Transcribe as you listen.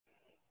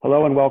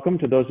Hello and welcome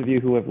to those of you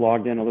who have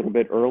logged in a little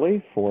bit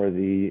early for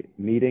the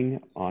meeting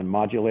on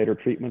modulator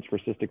treatments for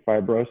cystic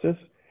fibrosis.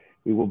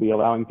 We will be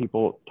allowing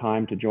people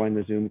time to join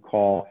the Zoom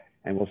call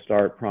and we'll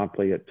start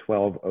promptly at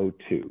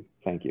 12:02.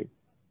 Thank you.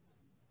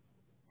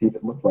 Steve,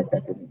 it looked like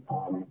that didn't,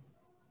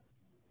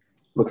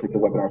 looks like the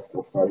webinar is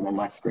still starting on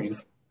my screen.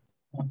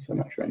 So I'm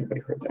not sure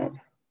anybody heard that.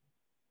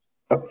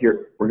 Up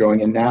here, we're going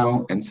in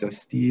now. And so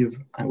Steve,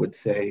 I would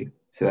say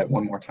that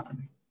one more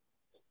time.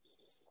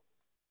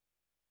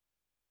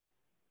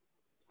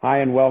 Hi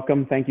and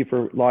welcome. Thank you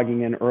for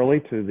logging in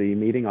early to the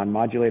meeting on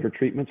modulator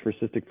treatments for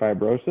cystic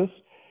fibrosis.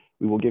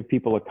 We will give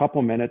people a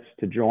couple minutes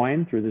to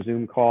join through the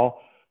Zoom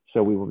call,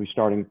 so we will be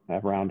starting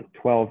at around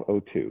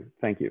 12:02.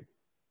 Thank you.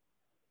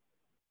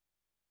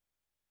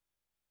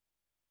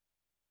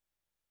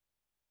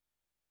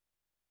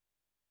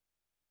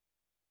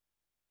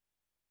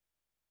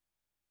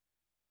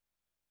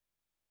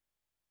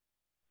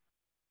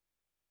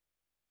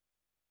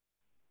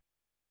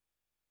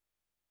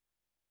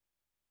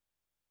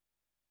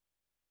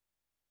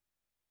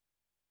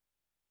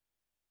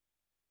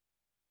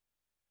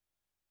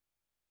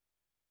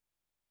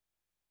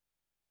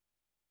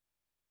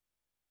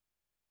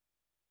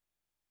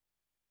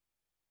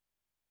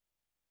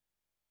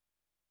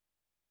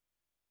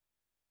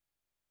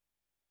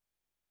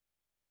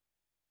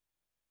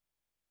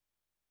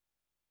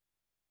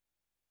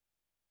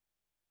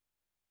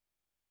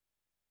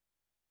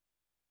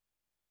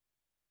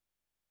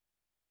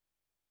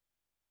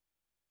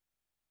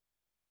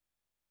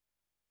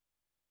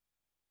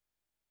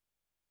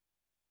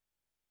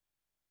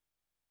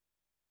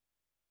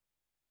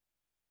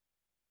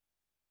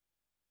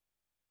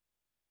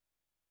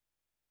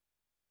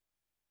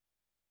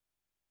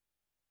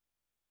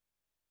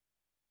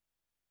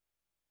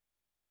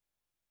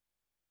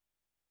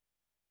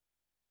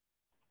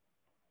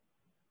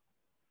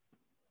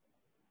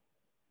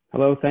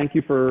 Hello, thank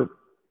you for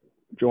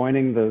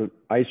joining the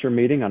ICER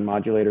meeting on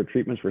modulator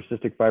treatments for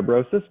cystic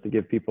fibrosis. To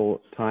give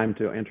people time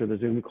to enter the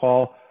Zoom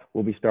call,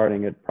 we'll be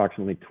starting at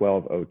approximately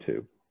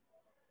 12:02.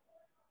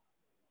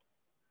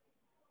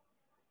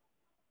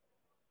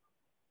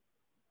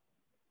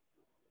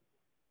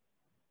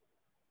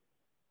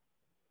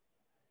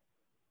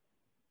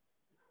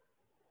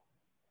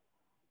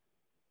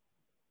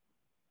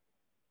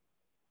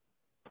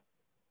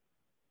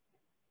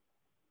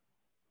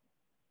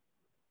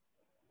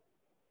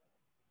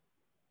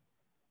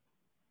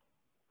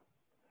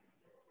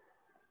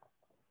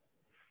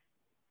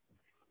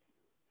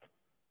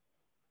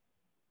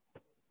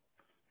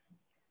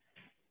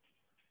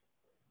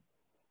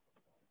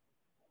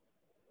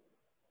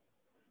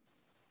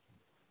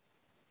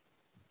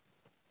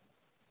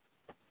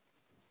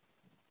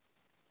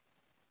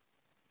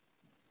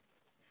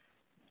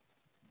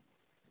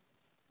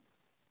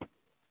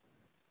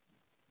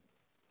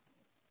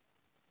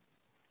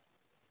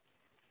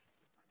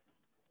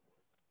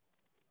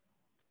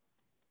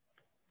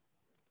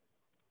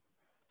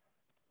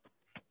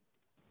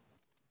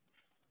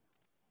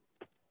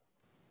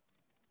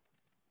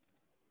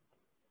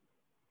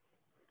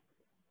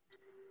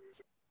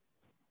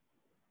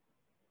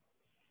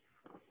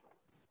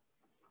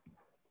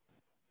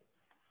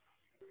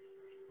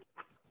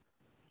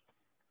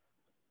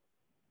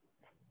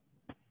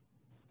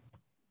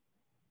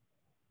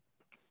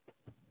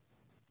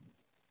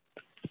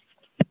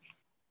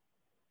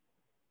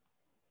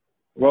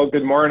 Well,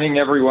 good morning,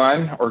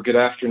 everyone, or good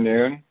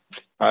afternoon.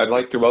 I'd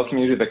like to welcome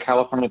you to the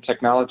California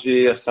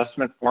Technology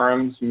Assessment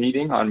Forum's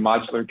meeting on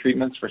modular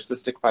treatments for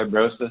cystic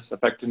fibrosis,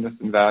 effectiveness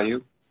and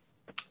value.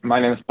 My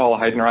name is Paul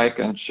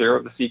Heidenreich, and chair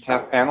of the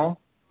CTAF panel.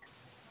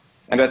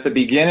 And at the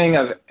beginning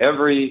of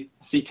every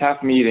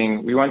CTAF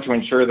meeting, we want to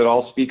ensure that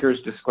all speakers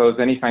disclose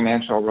any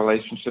financial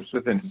relationships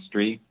with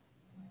industry.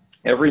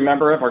 Every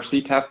member of our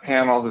CTAF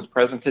panel who's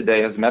present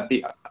today has met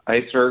the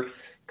ICER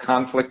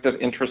conflict of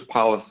interest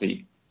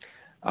policy.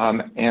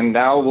 And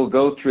now we'll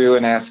go through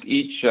and ask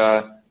each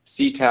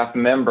CTAF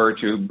member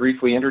to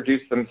briefly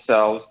introduce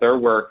themselves, their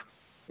work,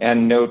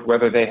 and note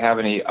whether they have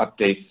any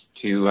updates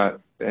to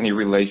any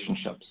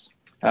relationships.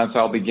 So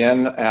I'll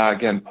begin,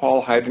 again,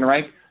 Paul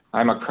Heidenreich.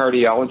 I'm a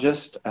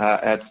cardiologist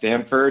at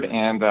Stanford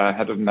and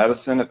head of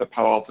medicine at the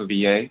Palo Alto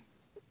VA,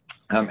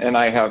 and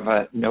I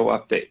have no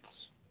updates.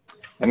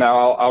 And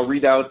now I'll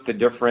read out the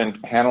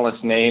different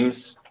panelist names.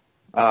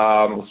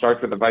 We'll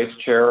start with the vice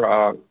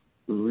chair,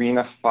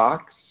 Rena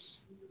Fox.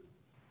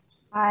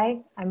 Hi,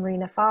 I'm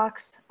Rena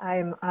Fox.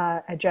 I'm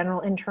a general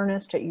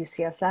internist at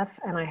UCSF,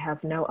 and I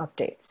have no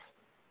updates.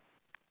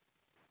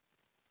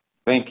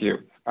 Thank you.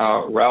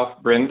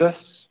 Ralph Brindis.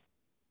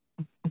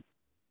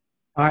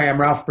 Hi,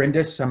 I'm Ralph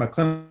Brindis. I'm a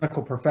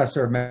clinical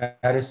professor of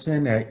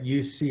medicine at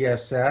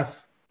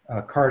UCSF,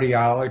 a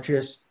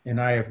cardiologist, and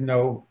I have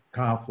no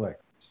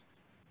conflicts.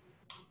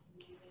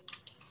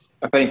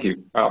 Thank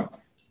you.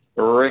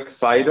 Rick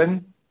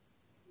Seiden.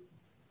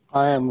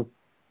 I am a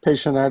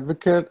patient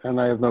advocate, and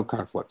I have no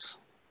conflicts.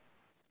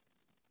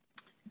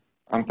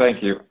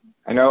 Thank you.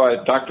 I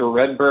know Dr.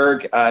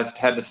 Redberg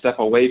had to step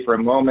away for a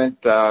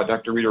moment.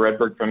 Dr. Rita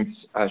Redberg,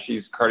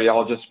 she's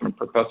cardiologist and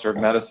professor of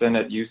medicine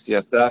at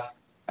UCSF,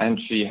 and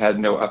she had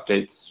no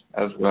updates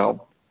as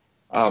well.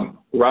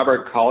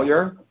 Robert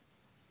Collier.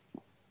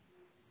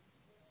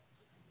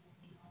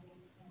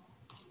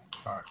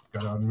 All right,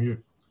 got to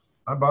unmute.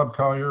 I'm Bob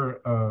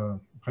Collier,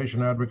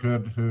 patient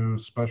advocate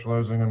who's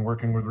specializing in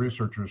working with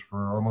researchers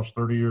for almost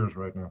 30 years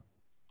right now.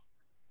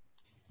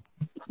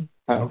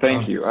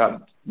 Thank you.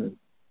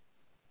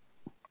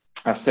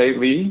 Say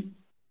Lee.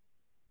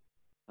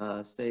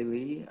 Say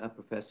Lee, a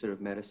professor of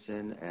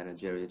medicine and a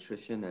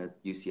geriatrician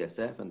at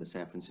UCSF and the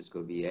San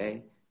Francisco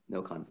VA.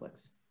 No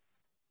conflicts.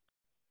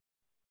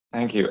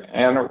 Thank you.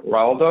 Anne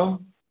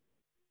Raldo.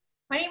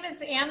 My name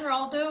is Anne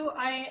Raldo.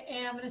 I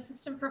am an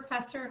assistant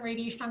professor in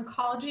radiation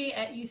oncology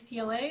at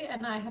UCLA,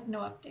 and I have no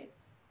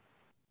updates.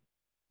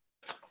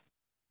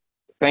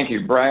 Thank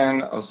you.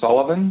 Brian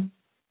O'Sullivan.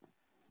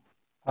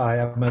 Hi,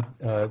 I'm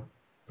a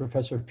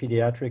professor of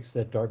pediatrics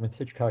at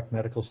Dartmouth-Hitchcock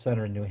Medical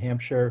Center in New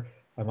Hampshire.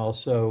 I'm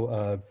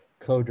also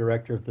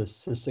co-director of the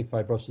Cystic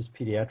Fibrosis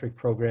Pediatric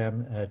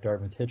Program at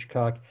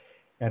Dartmouth-Hitchcock.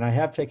 And I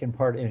have taken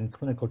part in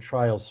clinical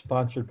trials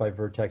sponsored by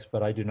Vertex,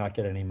 but I do not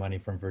get any money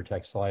from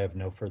Vertex, so I have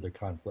no further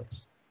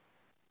conflicts.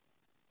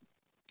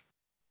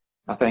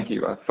 Thank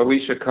you.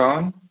 Felicia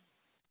Cohn.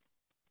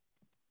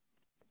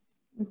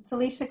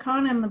 Felicia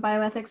Cohn, I'm the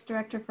bioethics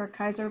director for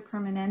Kaiser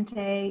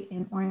Permanente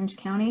in Orange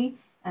County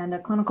and a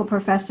clinical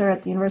professor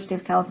at the University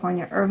of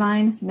California,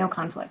 Irvine. No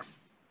conflicts.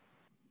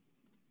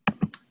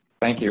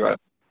 Thank you.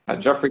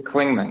 Jeffrey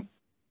Klingman.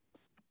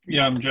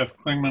 Yeah, I'm Jeff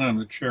Klingman. I'm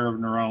the chair of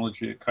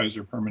neurology at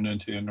Kaiser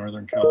Permanente in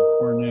Northern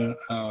California.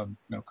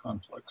 No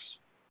conflicts.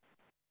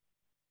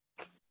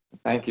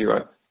 Thank you.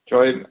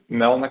 Joy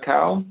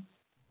Melnikow.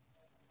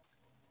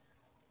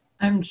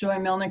 I'm Joy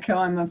Melnikow.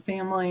 I'm a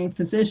family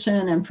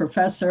physician and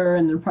professor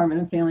in the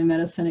Department of Family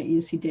Medicine at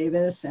UC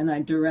Davis, and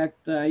I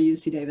direct the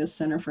UC Davis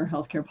Center for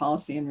Healthcare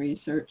Policy and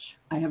Research.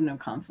 I have no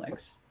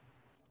conflicts.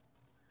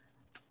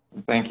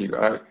 Thank you.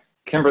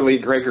 Kimberly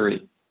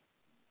Gregory.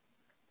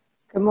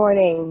 Good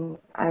morning.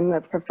 I'm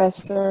a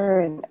professor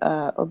in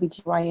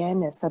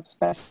OBGYN and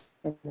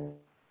subspecialty in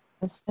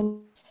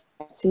medicine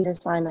at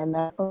Cedars-Sinai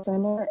Medical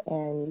Center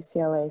and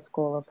UCLA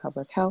School of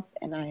Public Health,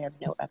 and I have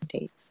no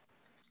updates.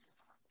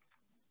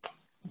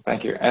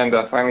 Thank you. And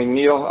finally,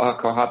 Neil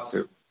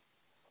Kohatsu.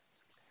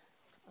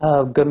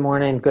 Good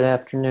morning, good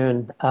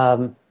afternoon.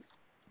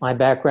 My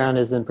background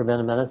is in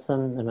preventive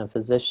medicine. I'm a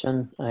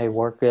physician. I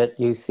work at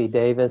UC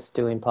Davis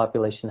doing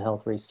population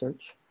health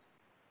research.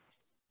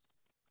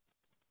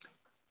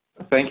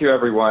 Thank you,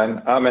 everyone.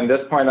 At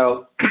this point,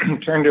 I'll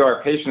turn to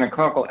our patient and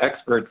clinical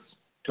experts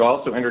to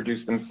also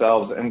introduce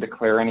themselves and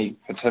declare any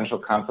potential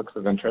conflicts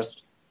of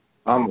interest.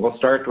 We'll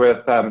start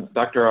with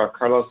Dr.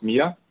 Carlos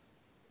Milla.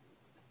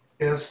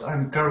 Yes,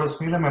 I'm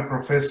Carlos Milla. I'm a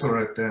professor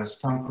at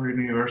Stanford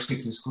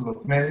University School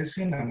of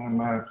Medicine, and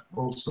I'm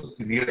also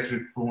a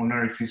pediatric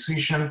pulmonary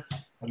physician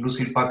at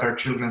Lucille Packard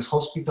Children's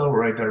Hospital,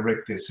 where I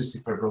direct the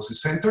Cystic Fibrosis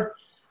Center.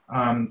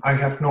 I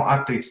have no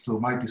updates to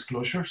my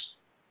disclosures.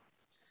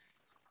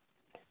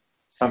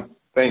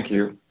 Thank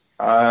you.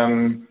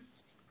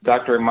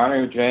 Dr.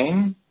 Manu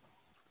Jain.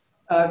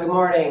 Good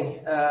morning.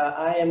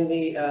 I am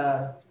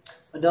the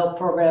Adult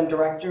Program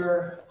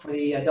Director for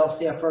the Adult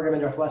CF program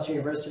at Northwestern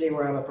University,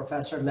 where I'm a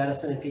professor of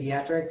medicine and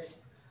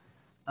pediatrics.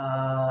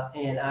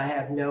 And I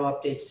have no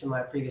updates to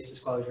my previous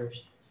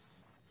disclosures.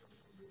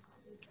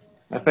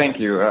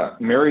 Thank you.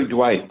 Mary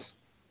Dwight.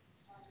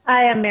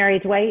 Hi, I'm Mary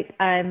Dwight.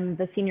 I'm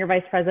the Senior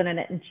Vice President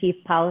and Chief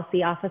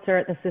Policy Officer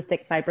at the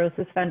Cystic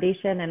Fibrosis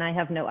Foundation, and I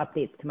have no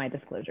updates to my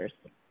disclosures.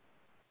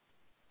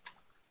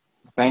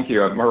 Thank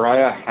you.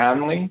 Mariah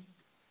Hanley.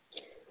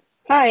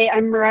 Hi,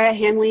 I'm Mariah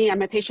Hanley.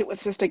 I'm a patient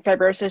with cystic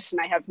fibrosis, and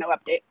I have no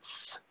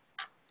updates.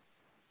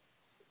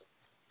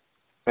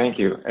 Thank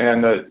you.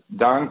 And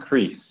Don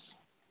Crease.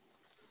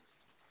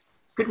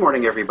 Good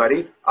morning,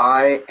 everybody.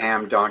 I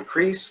am Don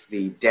Crease,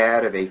 the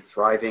dad of a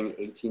thriving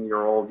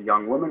 18-year-old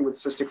young woman with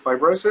cystic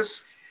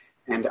fibrosis,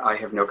 and I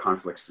have no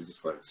conflicts to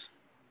disclose.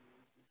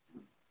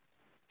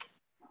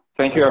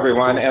 Thank you,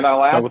 everyone. And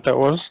I'll ask. Is that what that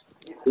was?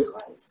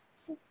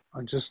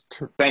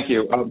 Thank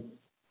you.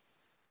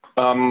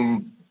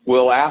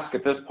 We'll ask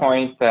at this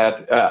point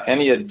that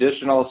any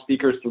additional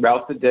speakers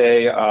throughout the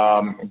day,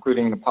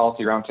 including the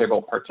Policy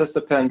Roundtable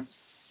participants,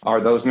 or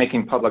those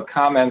making public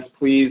comments,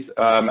 please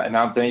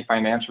announce any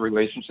financial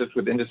relationships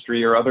with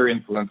industry or other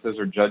influences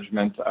or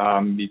judgment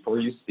before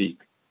you speak.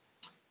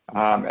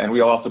 And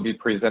we'll also be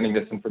presenting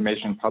this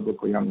information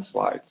publicly on the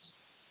slides.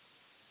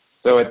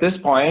 So at this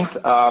point,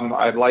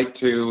 I'd like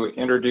to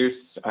introduce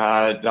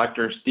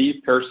Dr.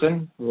 Steve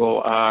Pearson, who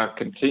will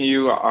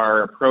continue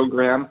our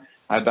program.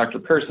 Dr.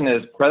 Pearson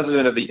is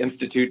president of the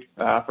Institute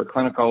for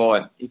Clinical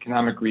and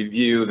Economic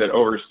Review that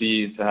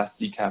oversees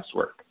CTAF's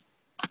work.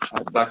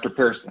 Dr.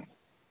 Pearson.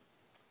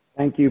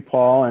 Thank you,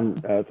 Paul,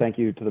 and thank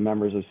you to the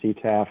members of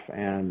CTAF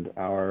and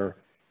our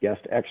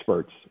guest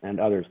experts and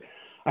others.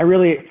 I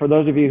really, for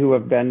those of you who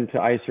have been to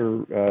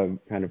ICER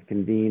kind of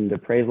convened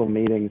appraisal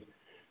meetings,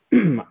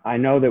 I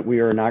know that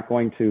we are not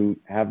going to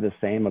have the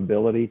same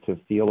ability to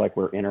feel like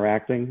we're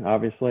interacting,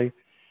 obviously.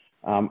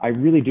 I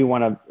really do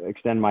want to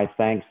extend my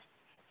thanks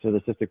to the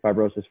Cystic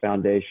Fibrosis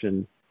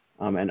Foundation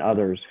and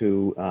others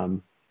who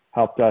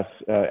helped us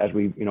as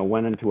we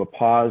went into a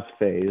pause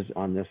phase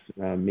on this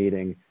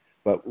meeting,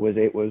 but was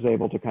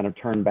able to kind of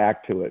turn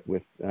back to it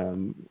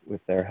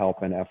with their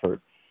help and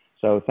effort.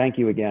 So thank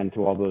you again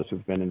to all those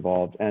who've been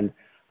involved. And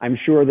I'm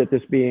sure that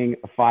this being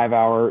a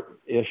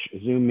 5-hour-ish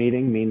Zoom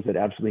meeting means that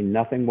absolutely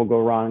nothing will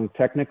go wrong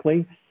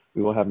technically.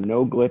 We will have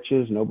no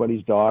glitches.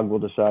 Nobody's dog will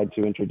decide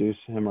to introduce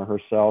him or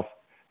herself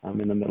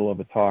in the middle of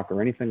a talk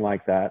or anything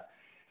like that.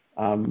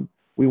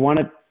 We want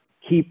to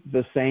keep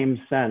the same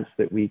sense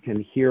that we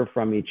can hear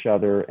from each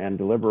other and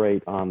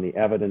deliberate on the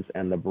evidence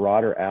and the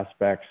broader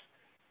aspects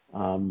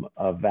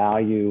of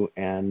value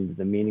and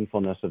the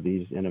meaningfulness of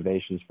these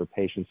innovations for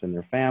patients and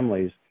their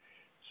families.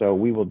 So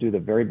we will do the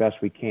very best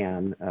we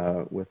can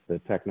with the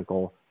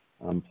technical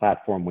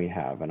platform we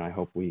have, and I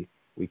hope we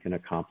can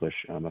accomplish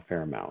a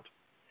fair amount.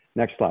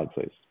 Next slide,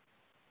 please.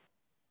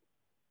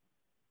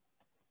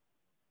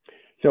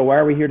 So why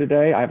are we here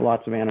today? I have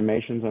lots of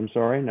animations, I'm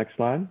sorry. Next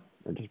slide,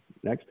 or just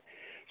next.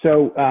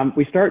 So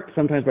we start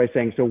sometimes by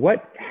saying, so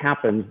what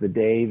happens the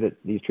day that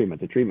these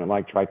treatments, a treatment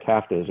like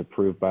Trikafta is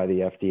approved by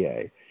the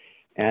FDA?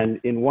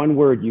 And in one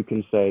word, you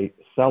can say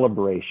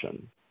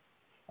celebration.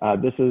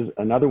 This is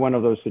another one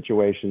of those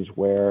situations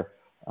where,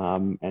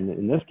 and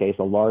in this case,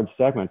 a large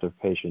segment of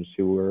patients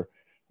who were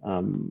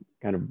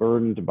kind of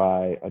burdened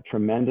by a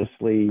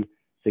tremendously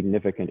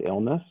significant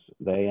illness,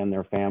 they and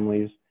their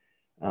families,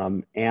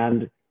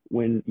 and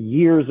when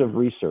years of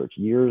research,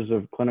 years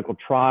of clinical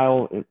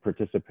trial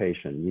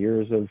participation,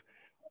 years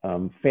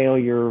of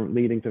failure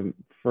leading to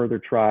further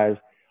tries,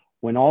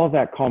 when all of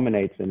that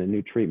culminates in a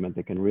new treatment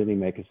that can really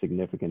make a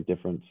significant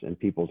difference in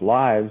people's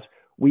lives,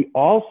 we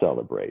all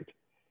celebrate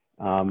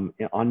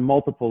on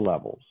multiple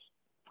levels.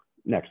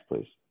 Next,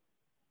 please.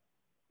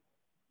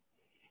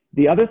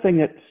 The other thing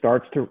that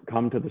starts to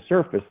come to the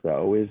surface,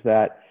 though, is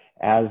that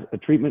as a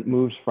treatment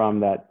moves from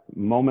that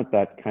moment,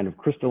 that kind of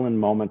crystalline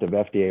moment of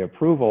FDA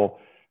approval,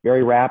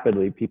 very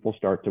rapidly, people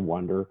start to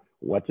wonder,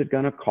 what's it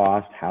going to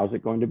cost? How's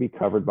it going to be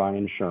covered by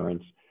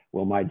insurance?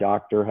 Will my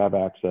doctor have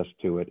access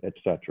to it, et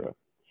cetera?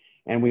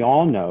 And we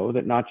all know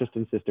that not just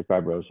in cystic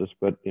fibrosis,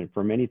 but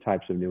for many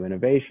types of new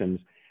innovations,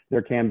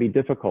 there can be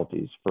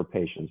difficulties for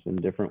patients in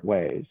different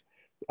ways.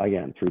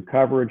 Again, through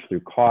coverage,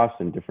 through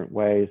costs in different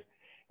ways,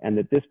 and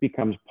that this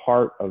becomes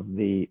part of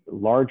the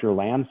larger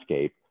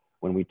landscape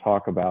when we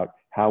talk about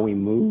how we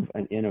move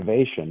an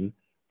innovation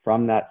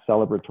from that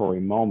celebratory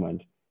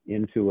moment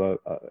into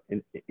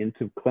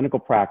clinical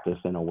practice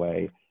in a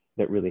way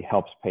that really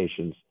helps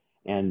patients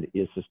and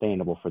is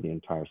sustainable for the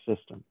entire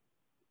system.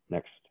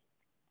 Next.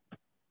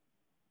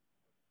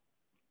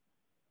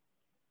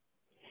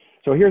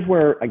 So here's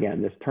where,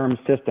 again, this term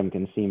system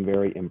can seem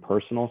very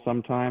impersonal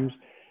sometimes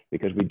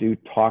because we do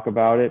talk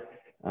about it.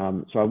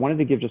 So I wanted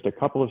to give just a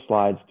couple of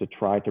slides to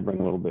try to bring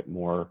a little bit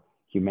more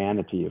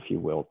humanity, if you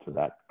will, to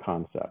that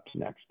concept.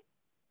 Next.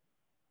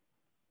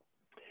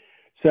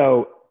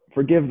 So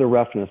forgive the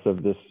roughness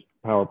of this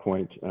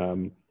PowerPoint.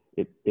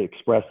 It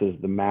expresses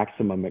the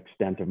maximum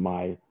extent of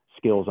my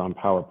skills on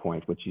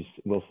PowerPoint, which you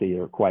will see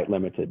are quite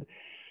limited.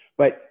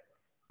 But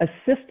a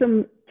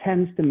system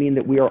tends to mean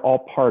that we are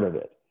all part of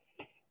it.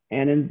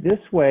 And in this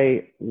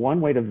way,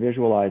 one way to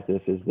visualize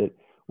this is that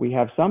we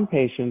have some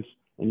patients,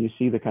 and you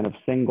see the kind of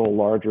single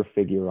larger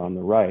figure on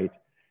the right,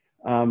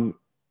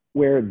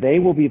 where they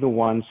will be the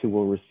ones who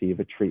will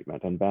receive a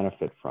treatment and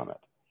benefit from it.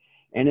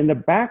 And in the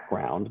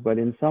background, but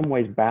in some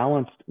ways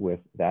balanced with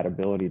that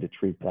ability to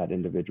treat that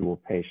individual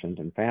patient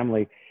and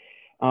family,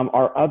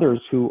 are others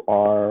who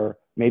are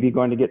maybe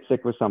going to get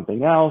sick with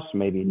something else,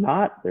 maybe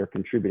not. They're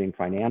contributing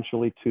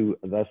financially to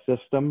the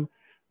system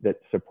that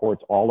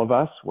supports all of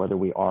us, whether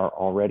we are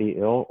already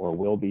ill or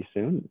will be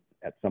soon.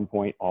 At some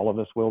point, all of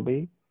us will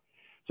be.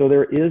 So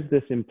there is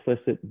this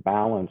implicit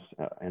balance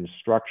and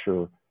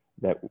structure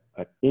that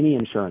any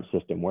insurance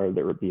system,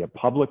 whether it be a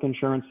public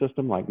insurance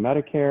system like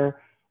Medicare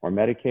or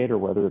Medicaid, or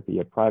whether it be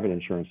a private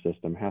insurance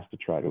system, has to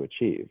try to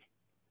achieve.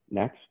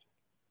 Next.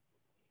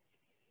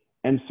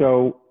 And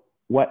so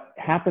what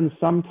happens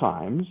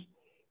sometimes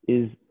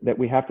is that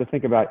we have to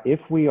think about if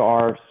we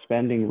are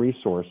spending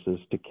resources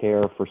to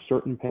care for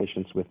certain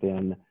patients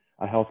within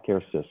a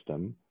healthcare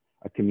system,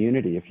 a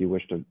community, if you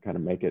wish to kind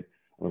of make it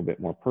a little bit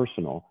more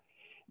personal,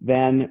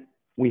 then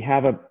we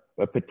have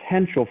a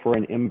potential for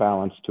an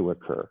imbalance to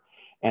occur.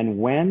 And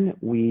when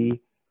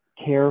we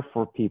care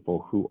for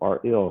people who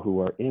are ill, who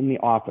are in the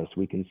office,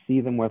 we can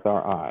see them with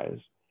our eyes.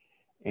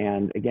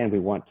 And again, we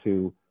want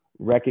to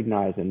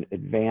recognize and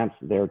advance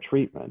their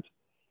treatment.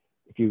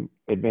 If you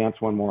advance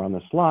one more on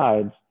the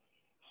slides,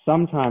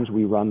 sometimes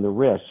we run the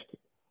risk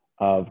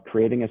of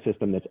creating a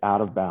system that's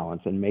out of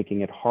balance and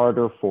making it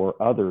harder for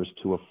others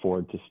to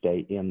afford to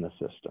stay in the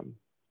system.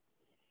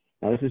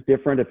 Now, this is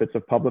different if it's a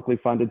publicly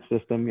funded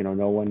system. You know,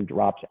 no one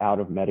drops out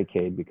of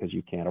Medicaid because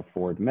you can't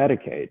afford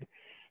Medicaid.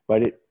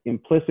 But it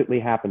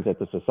implicitly happens at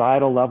the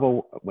societal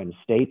level when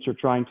states are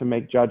trying to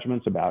make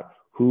judgments about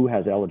who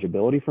has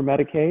eligibility for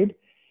Medicaid.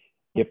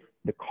 If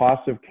the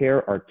costs of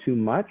care are too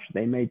much,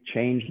 they may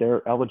change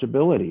their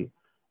eligibility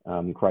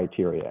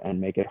criteria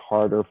and make it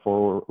harder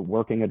for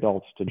working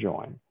adults to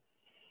join.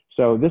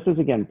 So this is,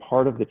 again,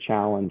 part of the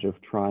challenge of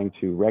trying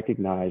to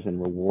recognize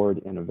and reward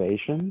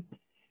innovation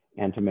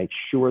and to make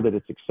sure that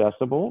it's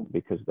accessible,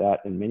 because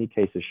that in many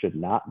cases should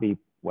not be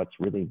what's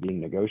really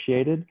being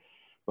negotiated.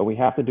 But we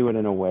have to do it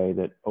in a way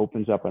that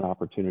opens up an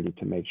opportunity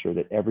to make sure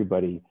that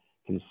everybody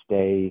can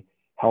stay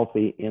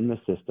healthy in the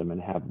system and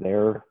have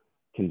their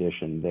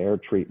condition, their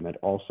treatment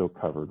also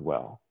covered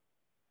well.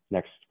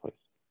 Next, please.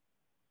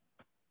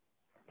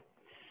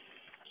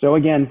 So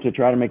again, to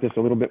try to make this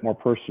a little bit more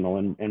personal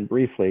and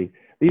briefly,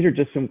 these are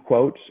just some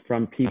quotes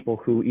from people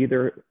who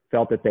either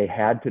felt that they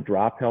had to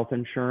drop health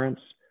insurance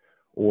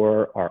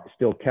or are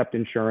still kept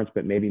insurance,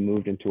 but maybe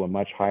moved into a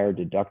much higher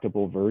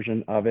deductible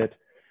version of it,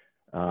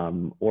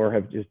 or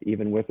have just,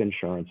 even with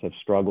insurance, have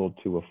struggled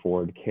to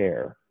afford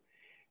care.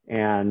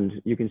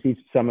 And you can see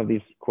some of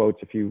these quotes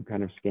if you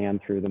kind of scan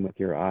through them with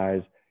your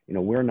eyes. You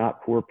know, we're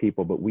not poor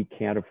people, but we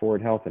can't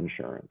afford health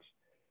insurance.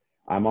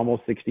 I'm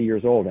almost 60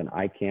 years old and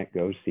I can't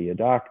go see a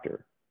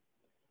doctor.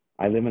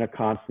 I live in a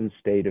constant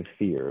state of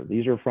fear.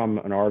 These are from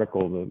an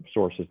article, the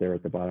sources there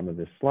at the bottom of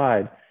this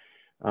slide.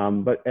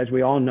 But as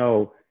we all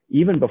know,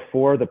 even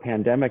before the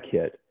pandemic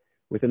hit,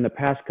 within the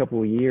past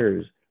couple of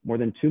years, more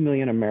than 2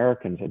 million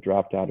Americans had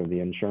dropped out of the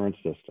insurance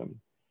system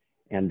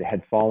and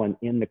had fallen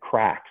in the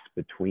cracks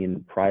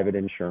between private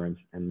insurance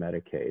and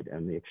Medicaid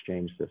and the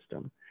exchange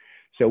system.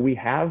 So we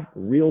have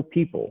real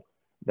people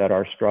that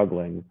are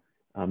struggling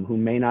who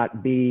may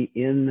not be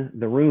in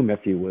the room, if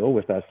you will,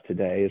 with us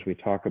today as we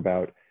talk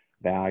about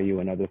value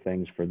and other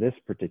things for this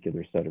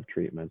particular set of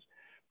treatments,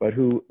 but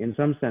who in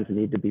some sense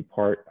need to be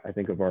part, I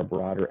think, of our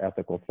broader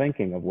ethical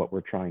thinking of what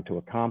we're trying to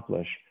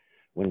accomplish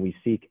when we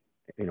seek,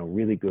 you know,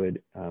 really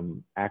good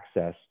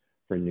access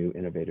for new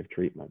innovative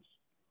treatments.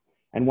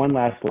 And one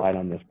last slide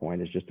on this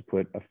point is just to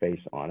put a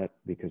face on it,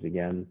 because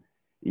again,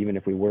 even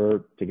if we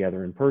were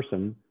together in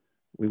person,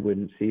 we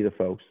wouldn't see the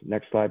folks.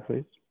 Next slide,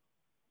 please.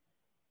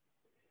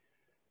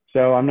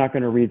 So I'm not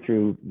going to read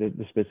through the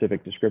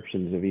specific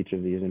descriptions of each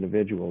of these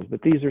individuals,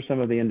 but these are some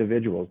of the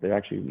individuals. They're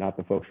actually not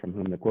the folks from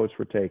whom the quotes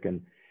were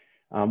taken,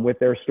 with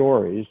their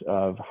stories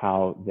of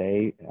how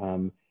they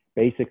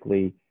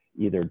basically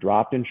either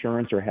dropped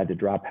insurance or had to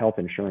drop health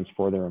insurance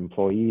for their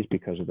employees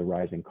because of the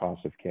rising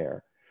costs of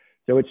care.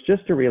 So it's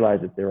just to realize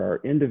that there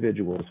are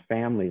individuals,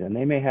 families, and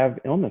they may have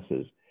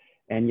illnesses,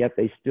 and yet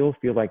they still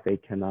feel like they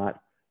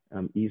cannot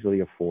easily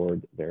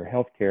afford their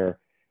health care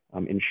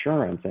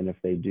insurance. And if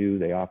they do,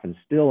 they often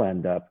still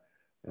end up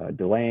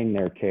delaying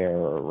their care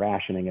or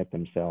rationing it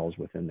themselves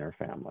within their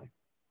family.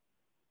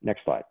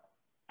 Next slide.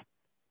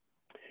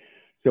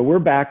 So we're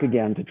back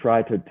again to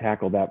try to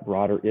tackle that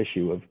broader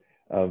issue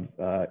of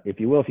if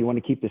you will, if you want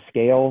to keep the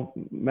scale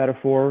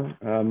metaphor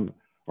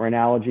or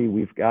analogy,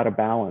 we've got a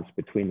balance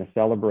between the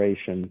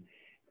celebration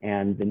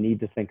and the need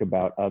to think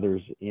about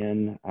others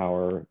in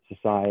our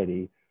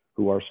society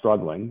who are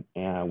struggling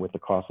with the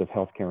cost of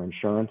healthcare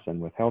insurance and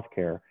with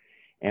healthcare.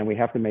 And we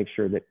have to make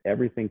sure that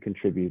everything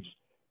contributes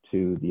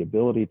to the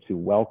ability to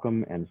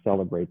welcome and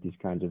celebrate these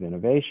kinds of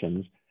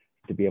innovations,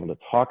 to be able to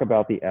talk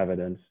about the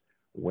evidence,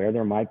 where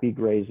there might be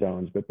gray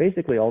zones, but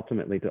basically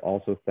ultimately to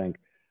also think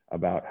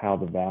about how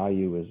the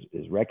value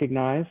is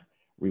recognized,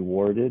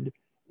 rewarded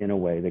in a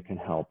way that can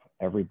help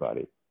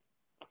everybody.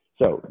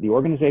 So the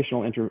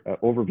organizational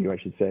overview,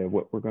 I should say, of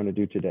what we're going to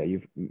do today.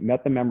 You've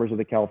met the members of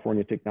the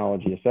California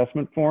Technology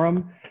Assessment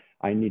Forum.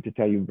 I need to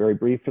tell you very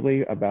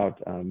briefly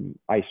about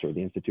ICER,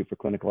 the Institute for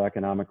Clinical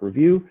Economic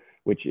Review,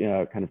 which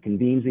kind of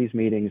convenes these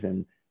meetings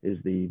and is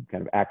the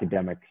kind of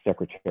academic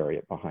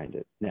secretariat behind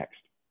it. Next.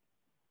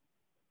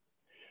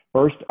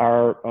 First,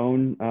 our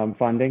own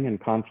funding and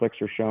conflicts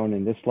are shown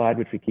in this slide,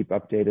 which we keep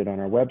updated on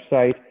our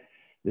website.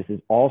 This is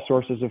all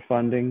sources of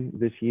funding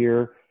this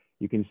year.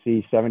 You can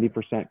see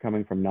 70%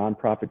 coming from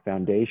nonprofit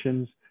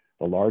foundations.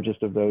 The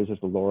largest of those is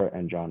the Laura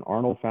and John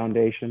Arnold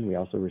Foundation. We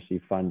also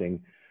receive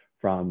funding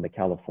from the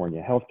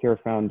California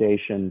Healthcare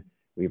Foundation.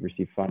 We've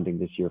received funding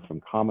this year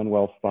from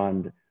Commonwealth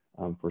Fund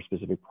for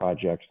specific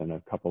projects and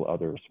a couple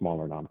other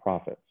smaller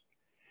nonprofits.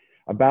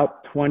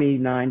 About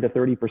 29 to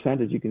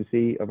 30%, as you can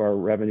see, of our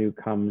revenue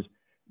comes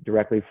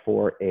directly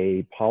for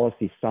a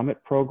policy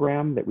summit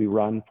program that we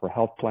run for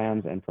health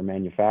plans and for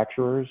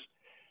manufacturers.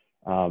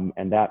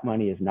 And that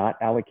money is not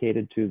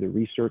allocated to the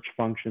research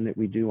function that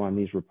we do on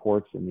these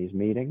reports and these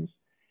meetings.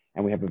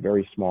 And we have a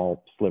very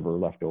small sliver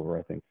left over,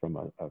 I think, from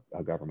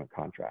a government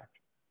contract.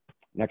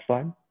 Next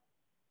slide.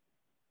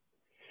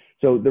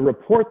 So the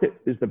report that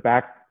is the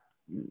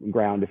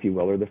background, if you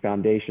will, or the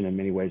foundation in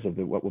many ways of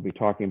what we'll be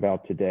talking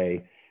about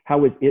today,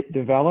 how is it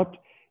developed?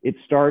 It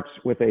starts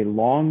with a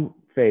long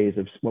phase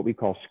of what we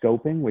call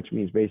scoping, which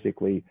means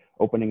basically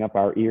opening up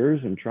our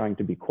ears and trying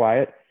to be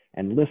quiet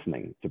and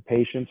listening to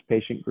patients,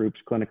 patient groups,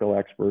 clinical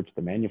experts,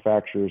 the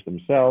manufacturers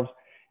themselves,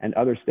 and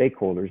other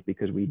stakeholders,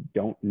 because we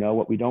don't know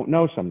what we don't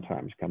know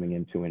sometimes coming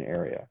into an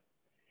area.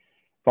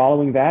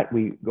 Following that,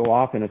 we go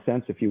off in a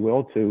sense, if you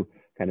will, to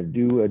kind of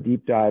do a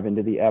deep dive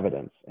into the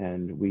evidence.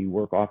 And we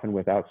work often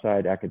with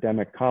outside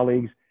academic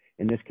colleagues.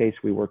 In this case,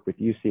 we work with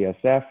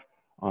UCSF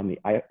on the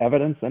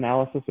evidence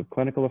analysis of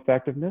clinical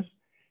effectiveness,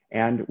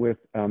 and with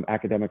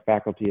academic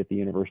faculty at the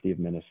University of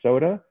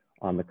Minnesota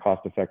on the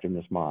cost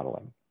effectiveness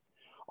modeling.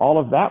 All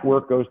of that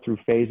work goes through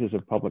phases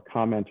of public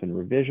comment and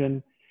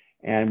revision.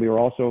 And we were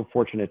also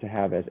fortunate to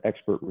have as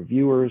expert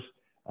reviewers,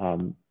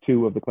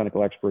 two of the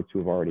clinical experts who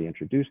have already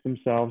introduced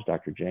themselves,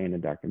 Dr. Jane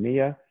and Dr.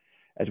 Mia,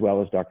 as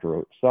well as Dr.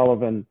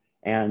 O'Sullivan,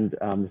 and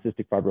the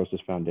Cystic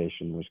Fibrosis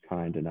Foundation was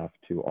kind enough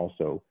to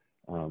also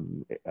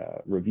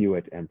review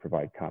it and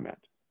provide comment.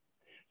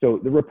 So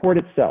the report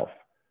itself,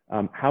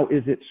 how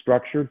is it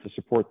structured to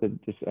support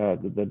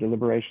the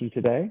deliberation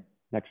today?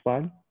 Next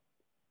slide.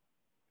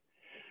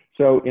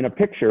 So in a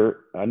picture,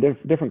 a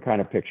different kind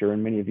of picture,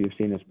 and many of you have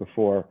seen this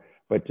before,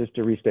 but just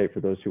to restate for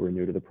those who are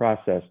new to the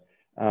process,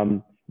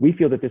 we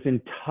feel that this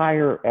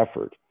entire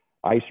effort,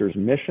 ICER's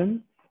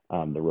mission,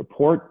 the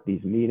report,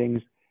 these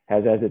meetings,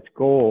 has as its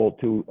goal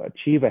to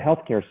achieve a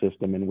healthcare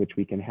system in which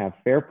we can have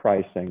fair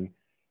pricing,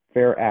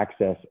 fair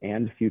access,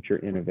 and future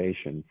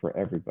innovation for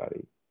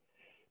everybody.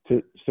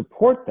 To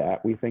support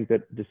that, we think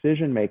that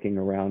decision-making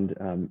around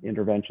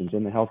interventions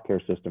in the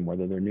healthcare system,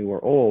 whether they're new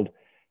or old,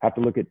 have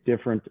to look at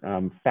different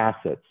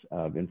facets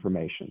of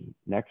information.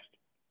 Next.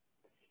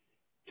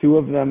 Two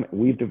of them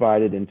we've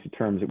divided into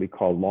terms that we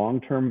call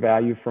long-term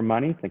value for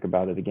money. Think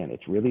about it again,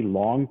 it's really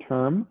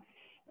long-term,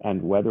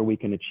 and whether we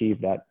can achieve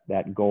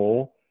that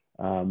goal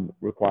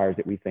requires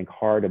that we think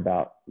hard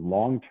about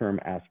long-term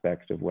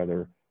aspects of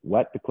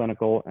what the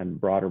clinical and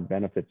broader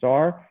benefits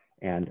are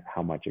and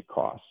how much it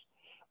costs.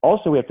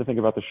 Also, we have to think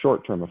about the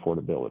short-term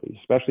affordability,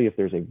 especially if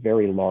there's a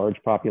very large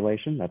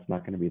population. That's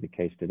not going to be the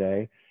case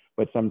today,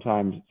 but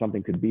sometimes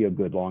something could be a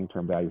good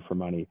long-term value for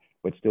money,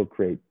 but still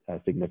create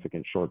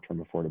significant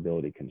short-term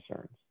affordability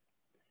concerns.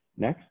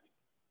 Next.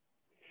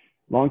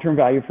 Long-term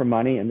value for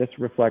money, and this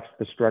reflects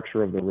the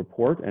structure of the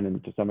report,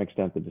 and to some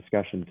extent the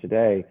discussion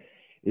today,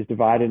 is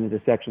divided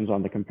into sections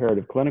on the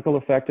comparative clinical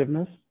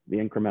effectiveness, the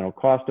incremental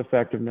cost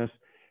effectiveness,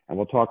 and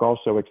we'll talk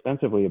also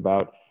extensively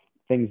about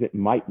things that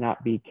might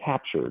not be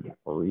captured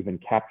or even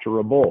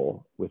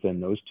capturable within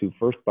those two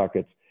first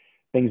buckets,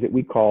 things that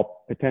we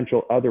call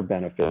potential other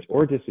benefits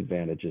or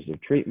disadvantages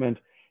of treatment,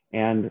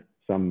 and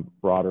some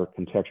broader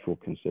contextual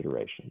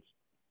considerations.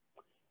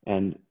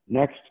 And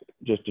next,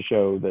 just to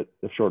show that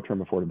the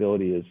short-term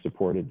affordability is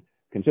supported,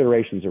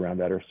 considerations around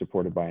that are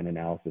supported by an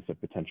analysis of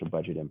potential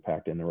budget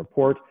impact in the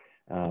report,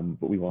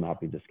 but we will not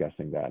be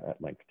discussing that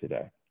at length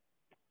today.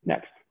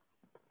 Next.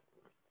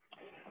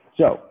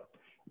 So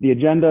the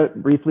agenda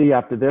briefly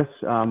after this,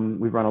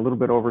 we've run a little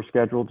bit over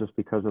schedule just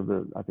because of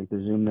I think the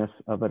Zoomness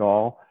of it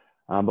all,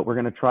 but we're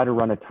gonna try to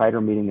run a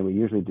tighter meeting than we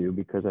usually do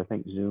because I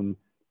think Zoom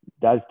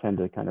does tend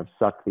to kind of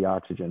suck the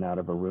oxygen out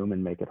of a room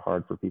and make it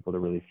hard for people to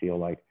really feel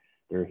like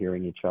they're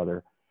hearing each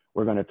other.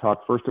 We're going to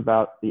talk first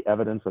about the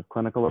evidence of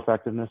clinical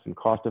effectiveness and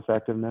cost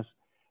effectiveness.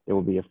 There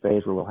will be a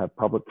phase where we'll have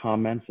public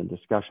comments and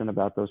discussion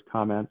about those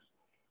comments.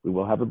 We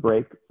will have a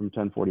break from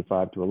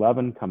 10:45 to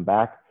 11, come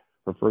back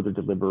for further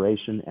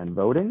deliberation and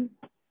voting.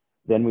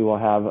 Then we will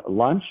have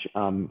lunch,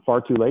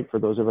 far too late for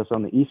those of us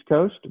on the East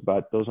Coast,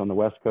 but those on the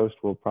West Coast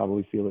will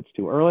probably feel it's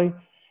too early.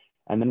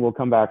 And then we'll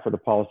come back for the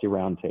policy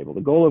roundtable,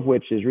 the goal of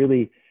which is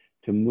really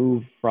to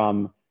move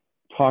from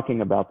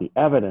talking about the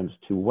evidence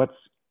to what's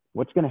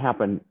going to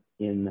happen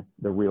in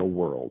the real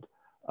world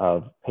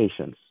of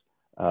patients,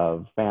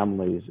 of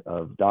families,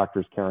 of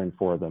doctors caring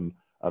for them,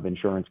 of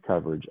insurance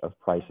coverage, of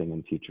pricing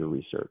and future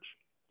research.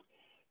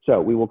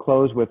 So we will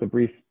close with a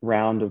brief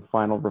round of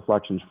final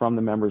reflections from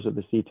the members of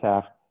the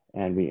CTAF,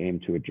 and we aim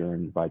to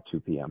adjourn by 2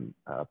 p.m.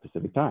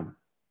 Pacific time.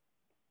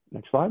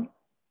 Next slide.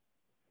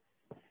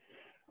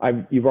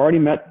 You've already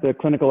met the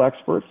clinical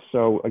experts.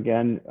 So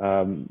again,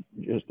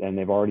 and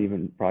they've already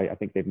even I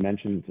think they've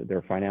mentioned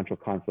their financial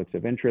conflicts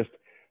of interest,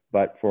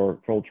 but for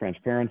full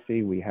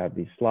transparency, we have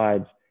these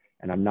slides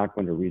and I'm not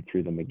going to read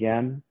through them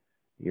again.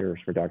 Here's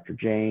for Dr.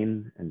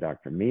 Jane and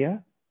Dr.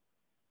 Mia.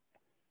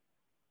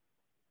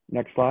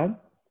 Next slide.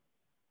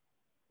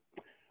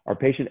 Our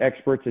patient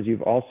experts, as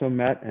you've also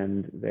met,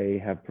 and they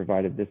have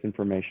provided this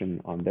information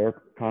on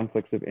their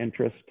conflicts of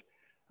interest.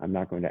 I'm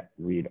not going to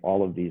read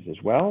all of these as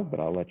well,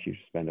 but I'll let you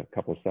spend a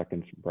couple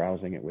seconds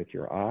browsing it with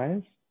your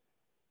eyes.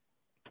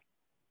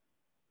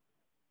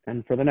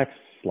 And for the next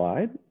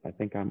slide, I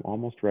think I'm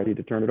almost ready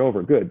to turn it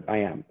over. Good, I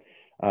am.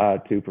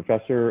 To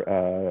Professor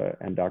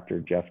and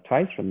Dr. Jeff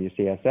Tice from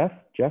UCSF.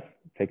 Jeff,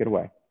 take it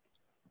away.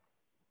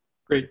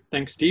 Great,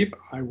 thanks, Steve.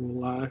 I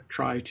will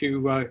try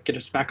to get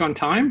us back on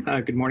time.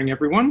 Good morning,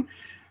 everyone.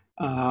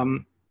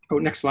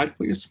 Next slide,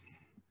 please.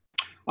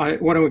 I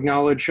want to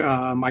acknowledge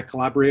my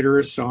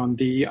collaborators on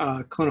the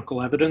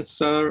clinical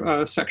evidence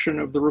section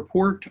of the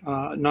report.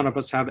 None of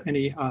us have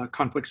any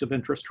conflicts of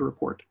interest to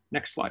report.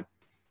 Next slide.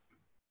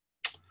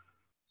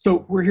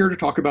 So we're here to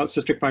talk about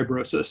cystic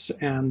fibrosis,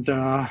 and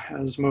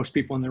as most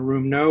people in the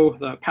room know,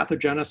 the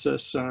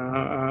pathogenesis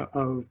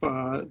of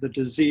the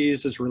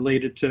disease is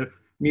related to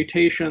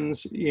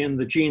mutations in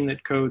the gene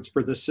that codes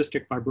for the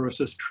cystic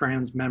fibrosis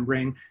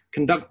transmembrane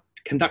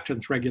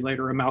conductance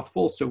regulator, a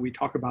mouthful, so we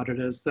talk about it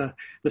as the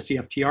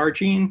CFTR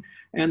gene.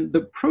 And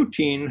the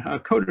protein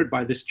coded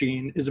by this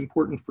gene is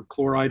important for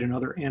chloride and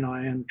other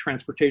anion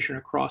transportation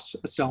across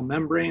cell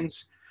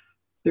membranes.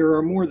 There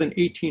are more than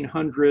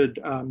 1,800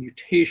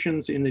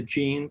 mutations in the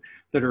gene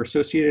that are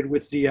associated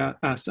with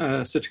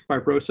cystic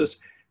fibrosis.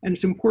 And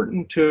it's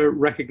important to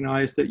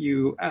recognize that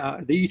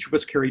that each of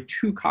us carry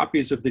 2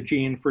 copies of the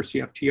gene for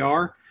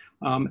CFTR,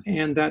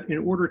 and that in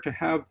order to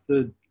have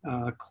the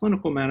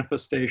clinical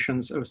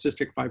manifestations of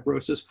cystic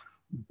fibrosis,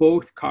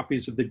 both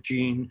copies of the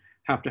gene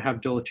have to have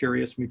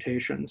deleterious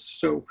mutations.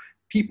 So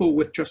people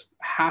with just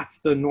half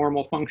the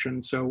normal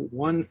function, so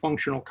 1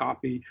 functional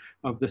copy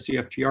of the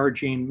CFTR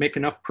gene, make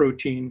enough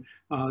protein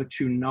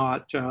to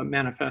not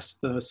manifest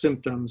the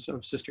symptoms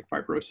of cystic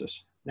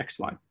fibrosis. Next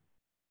slide.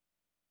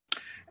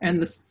 And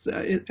this,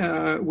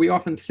 we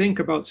often think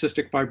about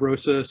cystic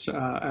fibrosis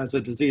as a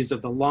disease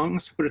of the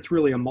lungs, but it's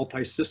really a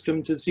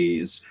multi-system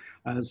disease,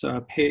 as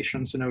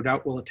patients no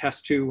doubt will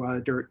attest to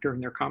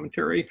during their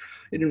commentary.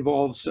 It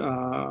involves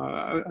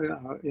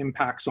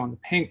impacts on the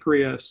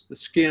pancreas, the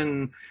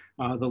skin,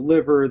 the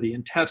liver, the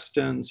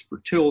intestines,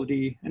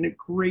 fertility, and it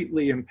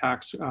greatly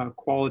impacts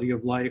quality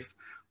of life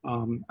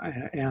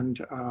and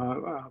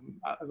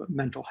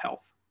mental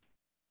health.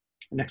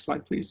 Next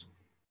slide, please.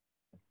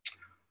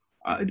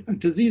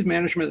 Disease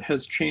management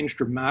has changed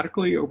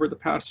dramatically over the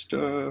past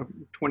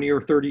 20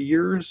 or 30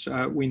 years.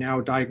 We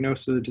now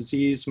diagnose the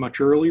disease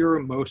much earlier.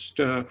 Most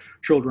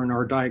children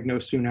are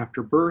diagnosed soon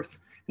after birth,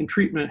 and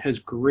treatment has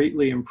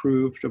greatly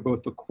improved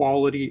both the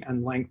quality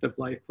and length of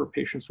life for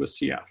patients with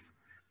CF.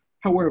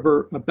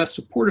 However, best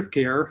supportive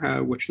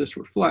care, which this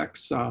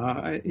reflects,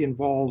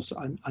 involves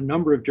a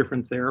number of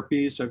different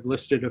therapies. I've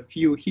listed a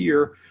few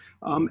here,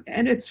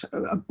 and it's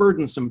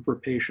burdensome for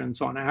patients.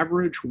 On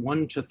average,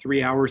 1 to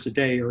 3 hours a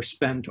day are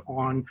spent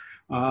on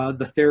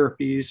the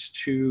therapies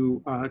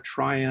to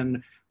try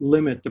and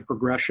limit the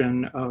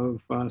progression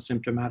of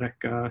symptomatic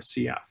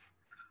CF.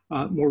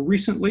 More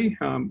recently,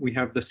 we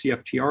have the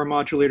CFTR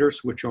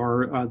modulators, which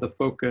are the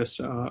focus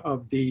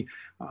of the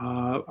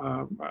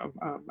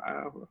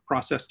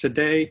process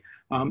today.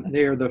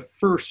 They are the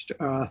first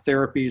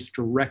therapies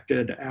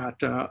directed at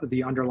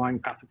the underlying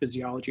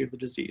pathophysiology of the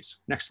disease.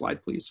 Next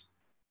slide, please.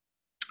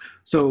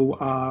 So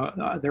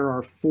there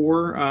are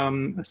 4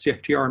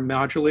 CFTR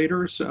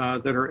modulators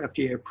that are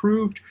FDA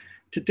approved.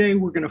 Today,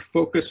 we're going to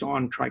focus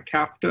on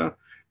Trikafta.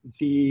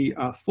 The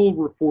full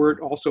report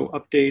also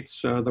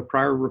updates the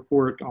prior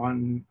report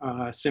on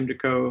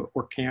Symdeko,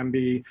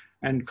 Orkambi,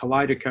 and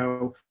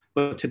Kalydeco,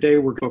 but today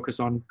we're going to focus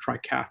on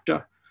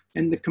Trikafta.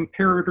 And the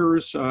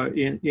comparators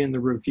in the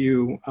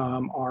review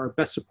are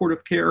best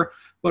supportive care,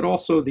 but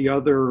also the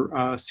other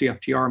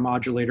CFTR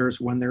modulators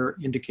when they're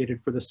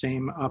indicated for the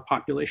same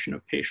population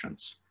of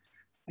patients.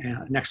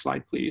 Next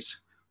slide,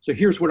 please. So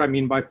here's what I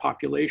mean by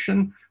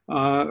population.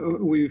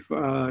 We've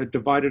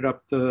divided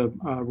up the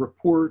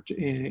report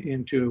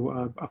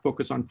into a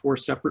focus on 4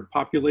 separate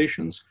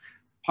populations.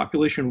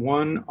 Population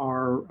 1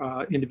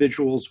 are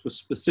individuals with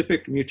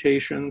specific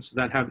mutations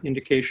that have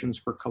indications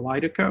for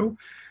Kalydeco.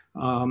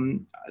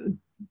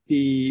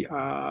 The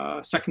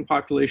second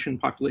population,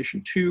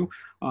 population 2,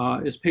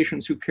 is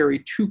patients who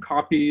carry 2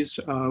 copies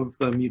of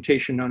the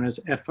mutation known as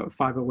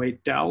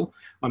F508del.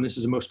 This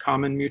is the most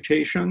common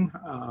mutation.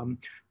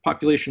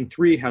 Population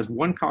 3 has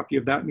 1 copy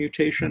of that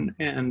mutation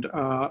and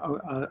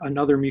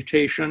another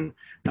mutation,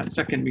 that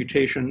second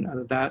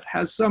mutation, that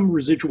has some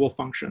residual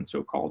function,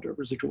 so-called a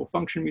residual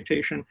function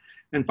mutation.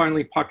 And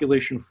finally,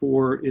 population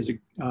 4 is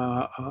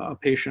a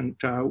patient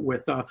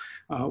with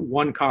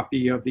 1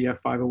 copy of the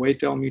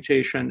F508del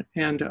mutation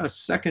and a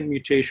second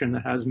mutation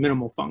that has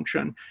minimal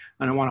function.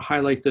 And I want to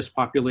highlight this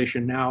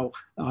population now.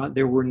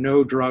 There were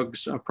no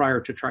drugs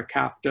prior to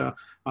Trikafta,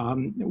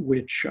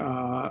 which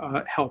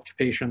helped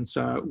patients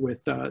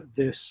with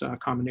this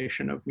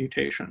combination of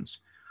mutations.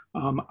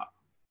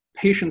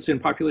 Patients in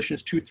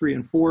populations 2, 3,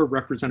 and 4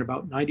 represent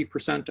about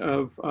 90%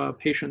 of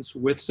patients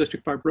with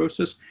cystic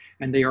fibrosis,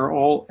 and they are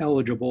all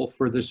eligible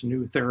for this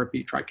new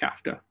therapy,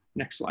 Trikafta.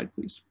 Next slide,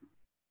 please.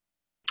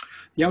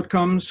 The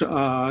outcomes,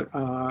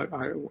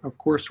 of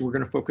course, we're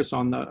going to focus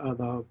on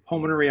the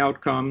pulmonary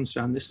outcomes,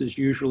 and this is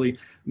usually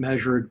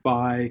measured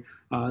by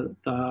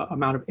the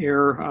amount of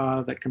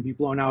air that can be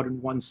blown out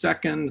in 1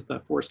 second,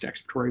 the forced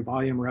expiratory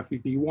volume, or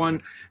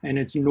FEV1, and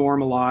it's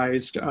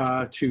normalized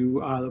to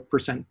the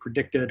percent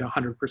predicted,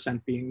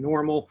 100% being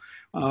normal.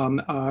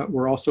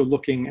 We're also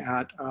looking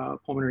at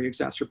pulmonary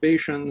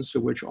exacerbations,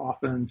 which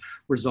often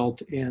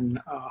result in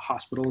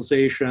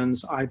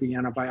hospitalizations, IV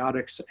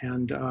antibiotics,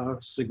 and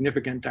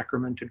significant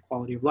decrement in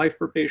quality of life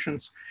for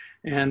patients.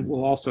 And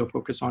we'll also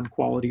focus on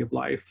quality of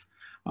life.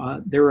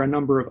 There are a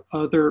number of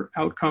other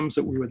outcomes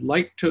that we would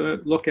like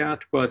to look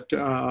at, but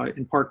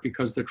in part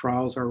because the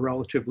trials are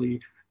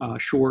relatively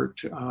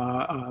short,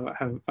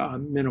 have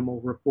minimal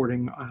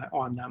reporting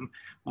on them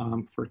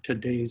for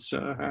today's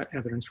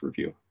evidence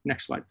review.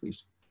 Next slide,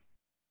 please.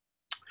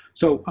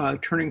 So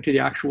turning to the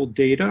actual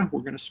data,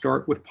 we're going to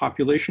start with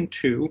population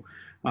 2.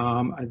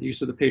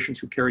 These are the patients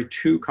who carry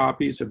 2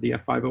 copies of the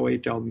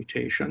F508del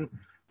mutation.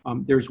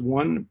 There's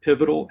one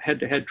pivotal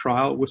head-to-head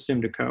trial with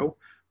Symdeko.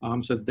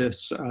 So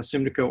this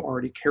Symdeko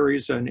already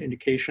carries an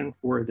indication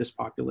for this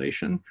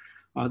population.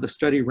 The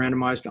study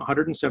randomized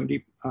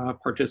 170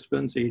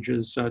 participants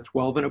ages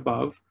 12 and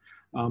above.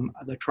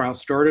 The trial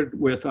started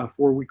with a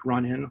 4-week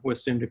run-in with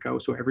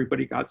Symdeko, so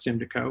everybody got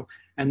Symdeko,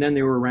 and then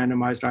they were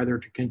randomized either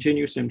to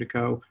continue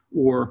Symdeko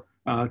or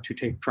to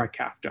take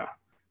Trikafta.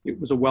 It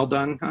was a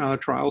well-done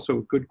trial, so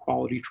a good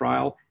quality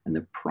trial, and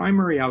the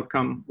primary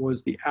outcome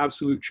was the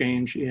absolute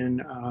change in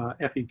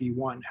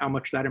FEV1, how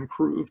much that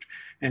improved.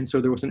 And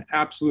so there was an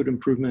absolute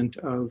improvement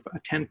of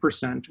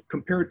 10%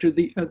 compared to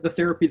the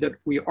therapy that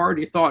we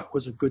already thought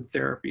was a good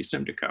therapy,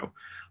 Symdeko,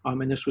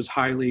 and this was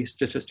highly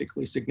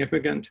statistically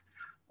significant.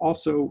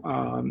 Also,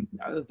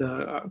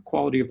 the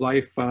quality of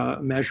life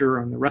measure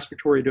on the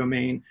respiratory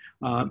domain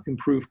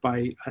improved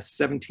by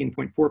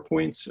 17.4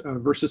 points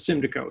versus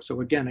Symdeko.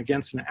 So again,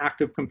 against an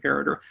active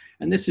comparator.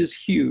 And this is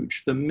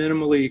huge. The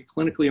minimally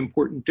clinically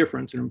important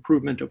difference, an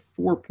improvement of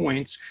 4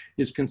 points,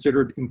 is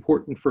considered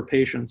important for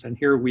patients. And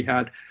here we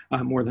had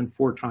more than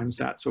 4 times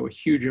that. So a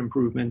huge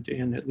improvement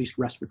in at least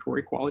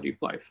respiratory quality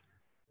of life.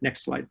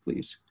 Next slide,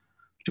 please.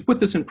 To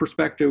put this in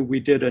perspective, we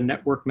did a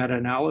network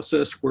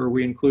meta-analysis where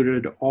we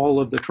included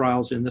all of the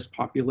trials in this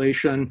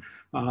population,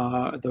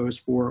 those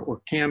for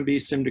Orkambi,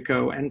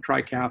 Symdeko, and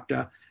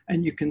Trikafta.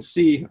 And you can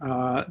see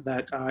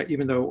that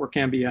even though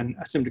Orkambi and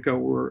Symdeko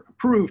were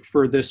approved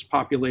for this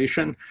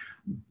population,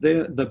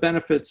 the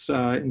benefits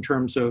in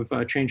terms of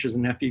changes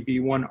in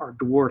FEV1 are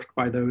dwarfed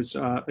by those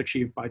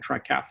achieved by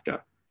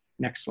Trikafta.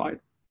 Next slide.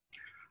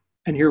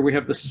 And here we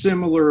have the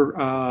similar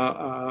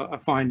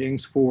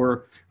findings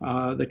for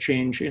the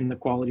change in the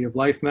quality of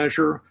life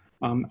measure.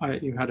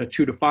 You had a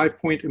 2 to 5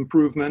 point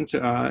improvement,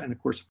 and of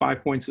course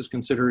 5 points is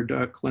considered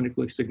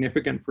clinically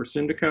significant for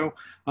Symdeko,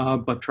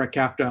 but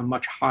Trikafta a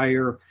much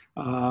higher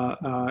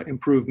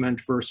improvement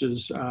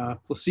versus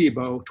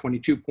placebo,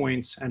 22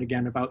 points, and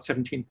again about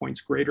 17 points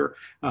greater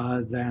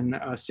than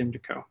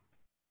Symdeko.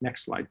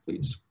 Next slide,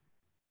 please.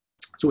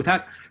 So with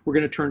that, we're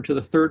going to turn to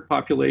the third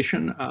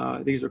population.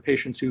 These are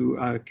patients who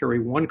carry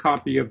 1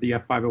 copy of the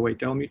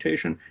F508del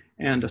mutation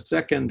and a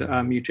second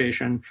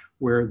mutation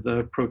where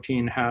the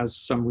protein has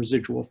some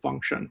residual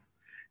function.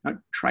 Now,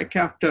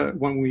 Trikafta,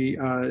 when we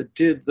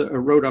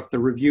wrote up the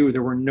review,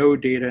 there were no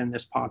data in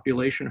this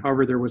population.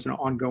 However, there was an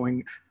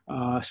ongoing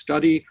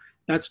study.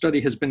 That study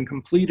has been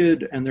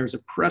completed and there's a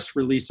press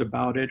release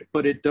about it,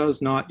 but it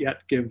does not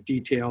yet give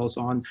details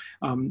on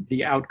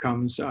the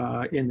outcomes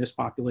in this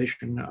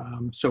population.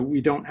 So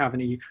we don't have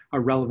any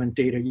relevant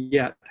data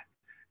yet.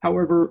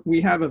 However, we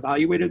have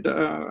evaluated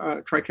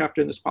Trikafta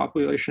in this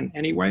population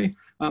anyway,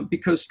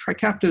 because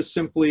Trikafta is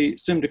simply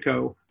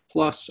Symdeko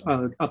plus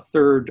a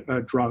third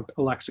drug,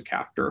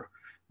 elexacaftor.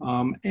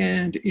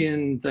 And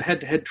in the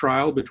head-to-head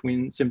trial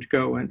between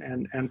Symdeko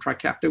and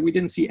Trikafta, we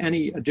didn't see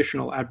any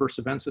additional adverse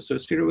events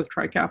associated with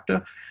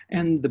Trikafta,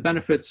 and the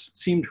benefits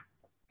seemed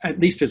at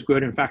least as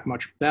good, in fact,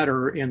 much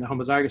better in the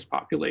homozygous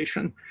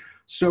population.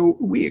 So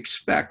we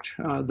expect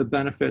the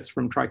benefits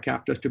from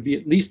Trikafta to be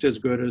at least as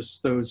good as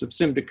those of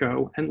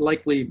Symdeko, and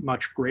likely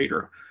much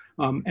greater.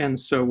 And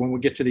so when we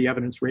get to the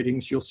evidence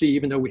ratings, you'll see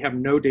even though we have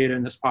no data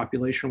in this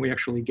population, we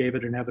actually gave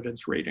it an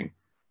evidence rating.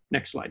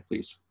 Next slide,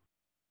 please.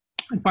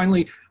 And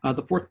finally,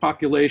 the fourth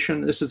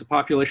population, this is a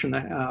population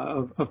that,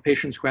 of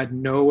patients who had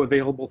no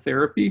available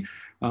therapy,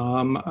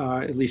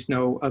 at least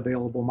no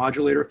available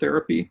modulator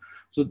therapy.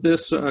 So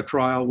this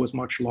trial was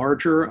much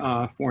larger,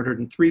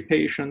 403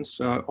 patients,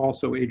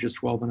 also ages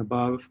 12 and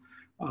above.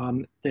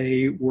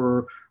 They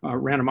were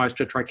randomized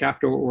to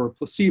Trikafta or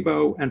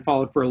placebo and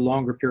followed for a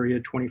longer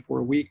period,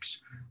 24 weeks.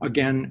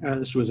 Again,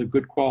 this was a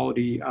good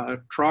quality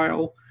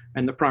trial,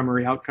 and the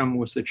primary outcome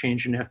was the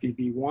change in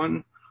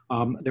FEV1.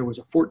 There was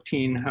a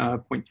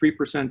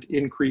 14.3%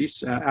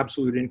 increase,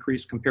 absolute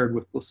increase compared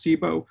with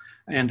placebo,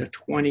 and a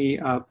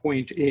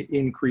 20-point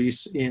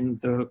increase in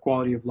the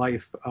quality of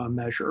life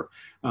measure.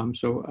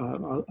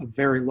 So a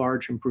very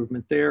large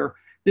improvement there.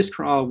 This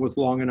trial was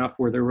long enough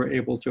where they were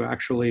able to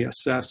actually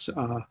assess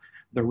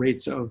the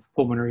rates of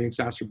pulmonary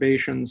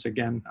exacerbations,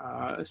 again,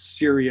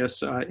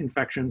 serious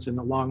infections in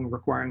the lung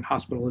requiring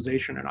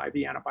hospitalization and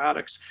IV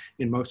antibiotics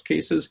in most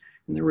cases.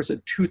 And there was a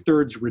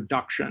 2/3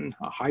 reduction,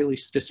 highly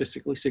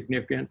statistically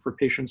significant for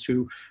patients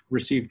who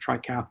received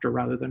Trikafta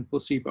rather than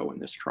placebo in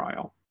this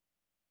trial.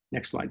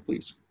 Next slide,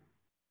 please.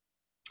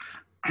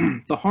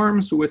 The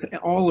harms with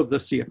all of the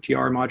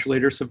CFTR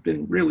modulators have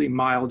been really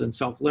mild and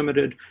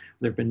self-limited.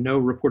 There have been no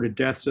reported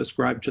deaths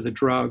ascribed to the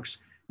drugs.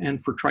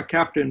 And for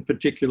Trikafta in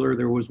particular,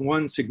 there was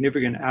one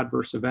significant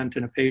adverse event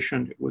in a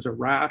patient. It was a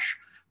rash,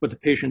 but the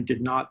patient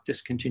did not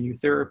discontinue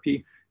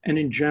therapy. And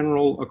in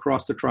general,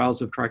 across the trials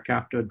of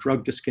Trikafta,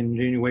 drug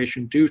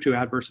discontinuation due to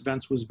adverse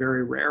events was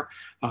very rare,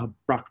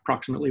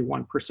 approximately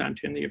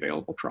 1% in the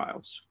available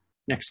trials.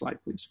 Next slide,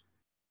 please.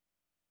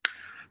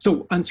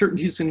 So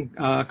uncertainties and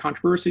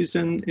controversies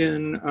in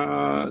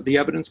the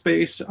evidence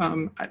base,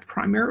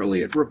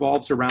 primarily it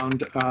revolves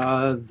around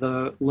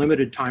the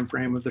limited time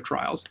frame of the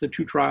trials. The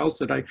two trials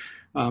that I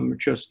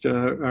just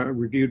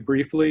reviewed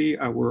briefly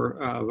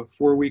were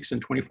 4 weeks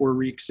and 24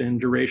 weeks in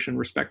duration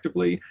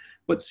respectively,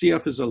 but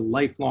CF is a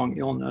lifelong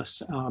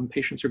illness.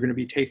 Patients are going to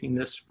be taking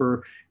this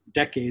for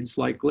decades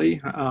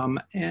likely,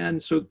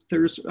 and so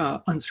there's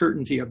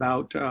uncertainty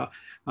about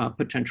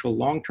potential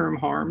long-term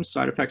harms,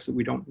 side effects that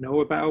we don't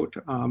know about,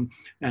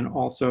 and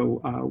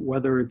also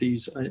whether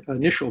these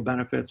initial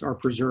benefits are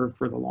preserved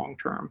for the long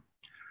term.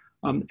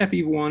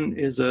 FEV1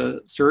 is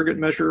a surrogate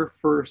measure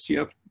for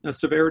CF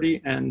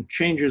severity, and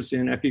changes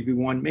in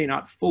FEV1 may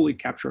not fully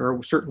capture,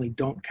 or certainly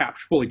don't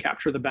fully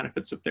capture the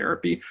benefits of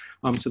therapy.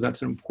 So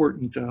that's an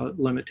important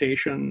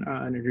limitation,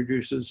 and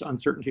introduces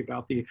uncertainty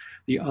about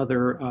the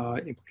other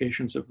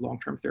implications of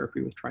long-term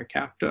therapy with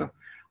Trikafta.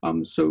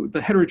 So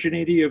the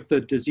heterogeneity of the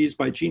disease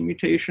by gene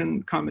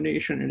mutation,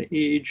 combination, and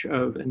age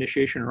of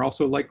initiation are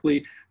also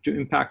likely to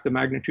impact the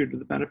magnitude of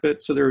the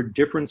benefit. So there are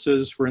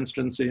differences, for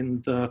instance,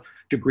 in the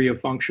degree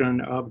of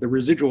function of the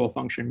residual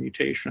function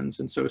mutations.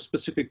 And so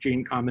specific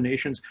gene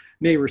combinations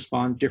may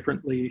respond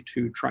differently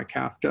to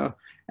Trikafta.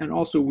 And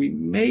also we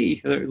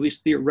may, at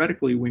least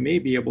theoretically, we may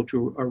be able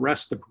to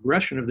arrest the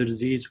progression of the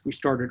disease if we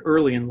started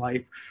early in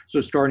life.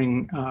 So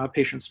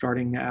patients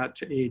starting at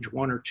age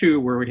 1 or 2,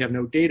 where we have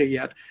no data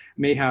yet,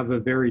 may have a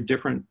very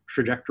different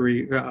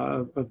trajectory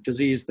of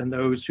disease than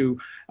those who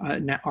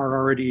are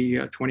already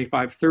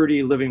 25,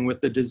 30 living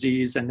with the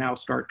disease and now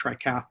start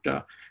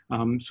Trikafta.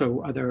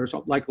 So there's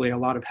likely a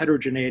lot of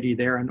heterogeneity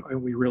there, and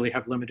we really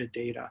have limited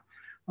data.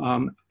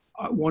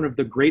 One of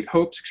the great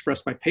hopes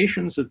expressed by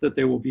patients is that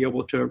they will be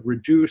able to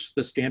reduce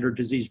the standard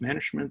disease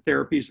management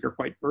therapies that are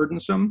quite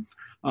burdensome.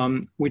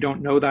 We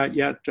don't know that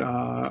yet.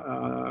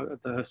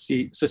 The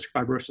Cystic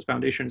Fibrosis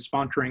Foundation is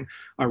sponsoring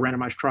a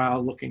randomized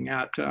trial looking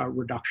at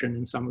reduction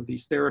in some of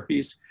these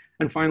therapies.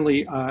 And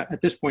finally, at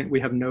this point,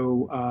 we have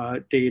no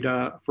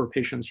data for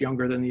patients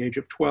younger than the age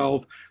of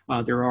 12.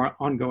 There are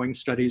ongoing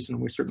studies, and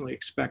we certainly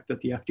expect that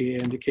the FDA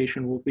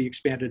indication will be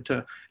expanded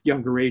to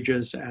younger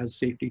ages as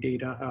safety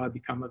data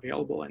become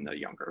available in the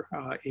younger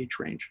age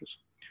ranges.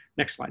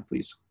 Next slide,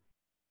 please.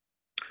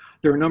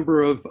 There are a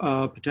number of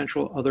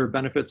potential other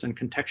benefits and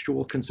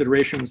contextual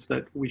considerations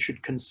that we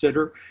should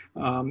consider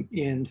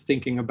in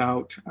thinking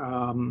about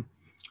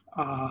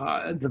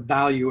the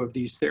value of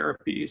these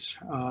therapies.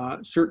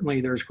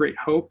 Certainly there's great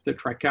hope that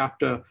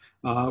Trikafta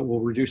will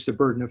reduce the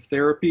burden of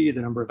therapy,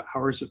 the number of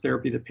hours of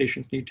therapy that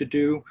patients need to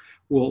do,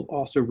 will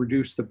also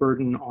reduce the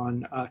burden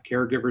on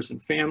caregivers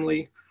and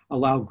family,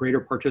 allow greater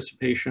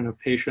participation of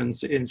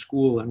patients in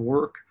school and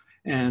work,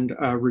 and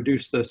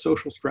reduce the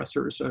social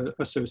stressors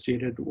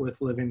associated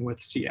with living with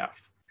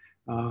CF.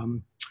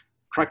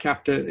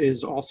 Trikafta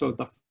is also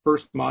the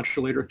first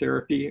modulator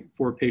therapy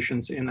for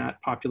patients in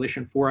that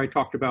population 4 I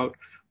talked about,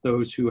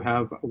 those who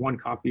have 1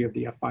 copy of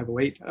the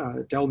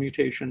F508 del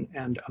mutation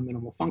and a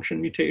minimal function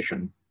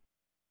mutation.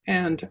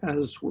 And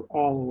as we're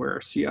all aware,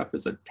 CF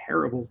is a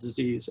terrible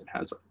disease. It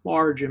has a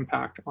large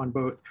impact on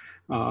both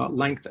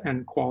length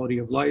and quality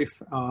of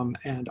life,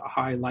 and a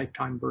high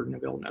lifetime burden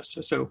of illness.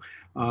 So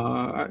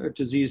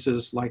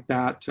diseases like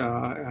that,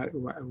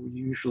 we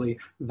usually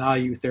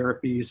value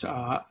therapies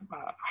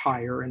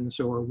higher, and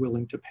so are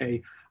willing to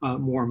pay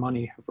more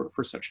money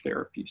for such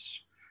therapies.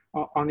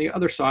 On the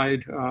other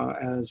side,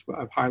 as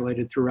I've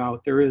highlighted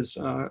throughout, there is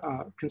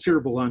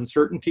considerable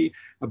uncertainty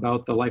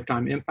about the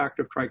lifetime impact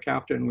of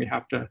Trikafta, and we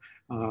have to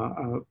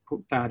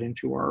put that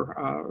into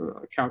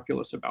our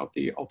calculus about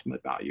the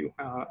ultimate value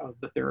of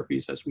the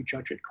therapies as we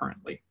judge it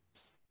currently.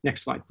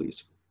 Next slide,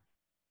 please.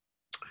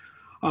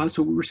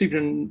 So we received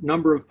a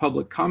number of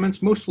public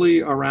comments,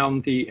 mostly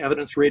around the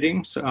evidence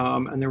ratings,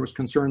 and there was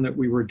concern that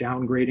we were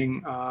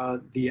downgrading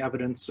the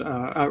evidence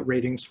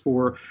ratings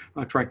for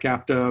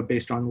Trikafta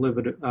based on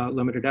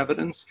limited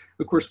evidence.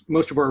 Of course,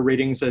 most of our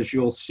ratings, as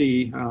you'll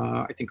see,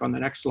 I think on the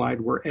next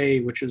slide, were A,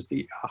 which is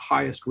the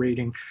highest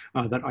rating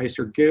that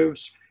ICER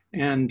gives.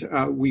 And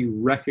we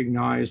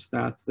recognize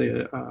that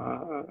the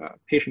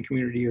patient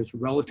community is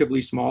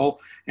relatively small,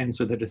 and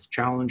so that it's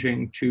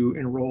challenging to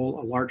enroll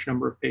a large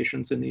number of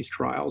patients in these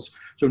trials.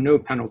 So no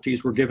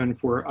penalties were given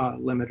for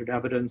limited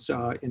evidence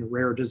in a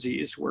rare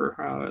disease where,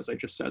 as I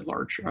just said,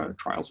 large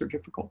trials are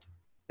difficult.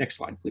 Next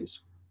slide, please.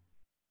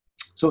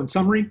 So in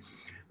summary,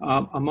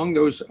 among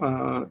those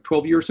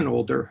 12 years and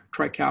older,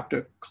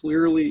 Trikafta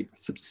clearly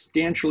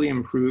substantially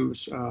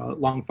improves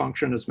lung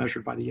function as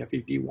measured by the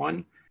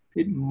FEV1.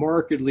 It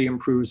markedly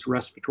improves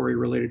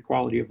respiratory-related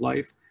quality of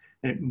life,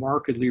 and it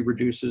markedly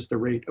reduces the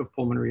rate of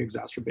pulmonary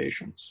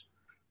exacerbations.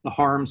 The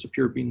harms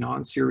appear to be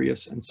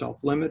non-serious and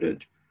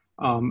self-limited,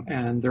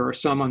 and there are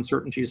some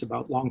uncertainties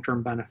about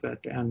long-term benefit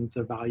and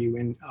the value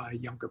in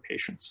younger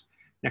patients.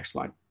 Next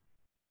slide.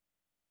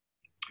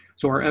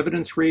 So our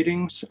evidence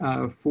ratings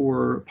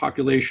for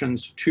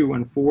populations 2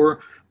 and 4,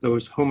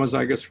 those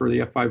homozygous for the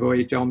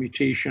F508 del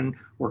mutation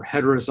or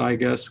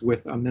heterozygous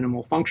with a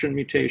minimal function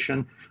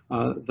mutation,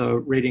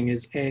 the rating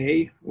is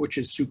A, which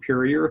is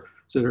superior.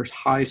 So there's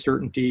high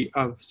certainty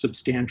of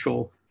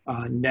substantial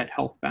net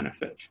health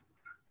benefit.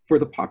 For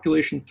the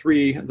population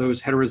 3,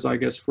 those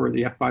heterozygous for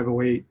the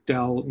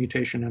F508del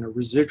mutation and a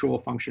residual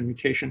function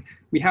mutation,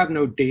 we have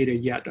no data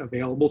yet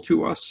available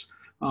to us,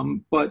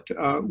 but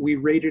we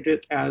rated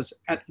it as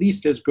at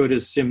least as good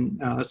as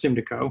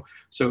Symdeko,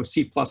 so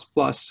C++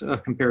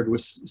 compared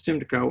with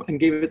Symdeko, and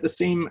gave it the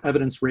same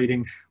evidence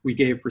rating we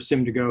gave for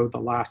Symdeko the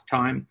last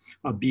time,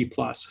 B+.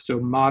 So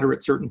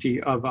moderate certainty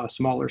of a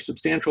smaller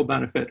substantial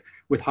benefit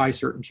with high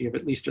certainty of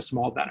at least a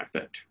small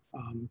benefit.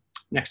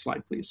 Next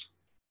slide, please.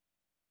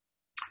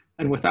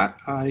 And with that,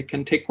 I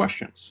can take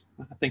questions.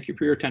 Thank you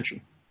for your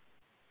attention.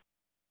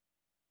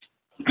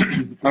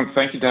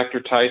 Thank you, Dr.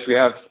 Tice. We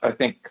have, I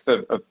think,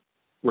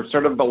 we're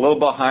sort of a little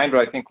behind, but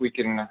I think we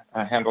can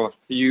handle a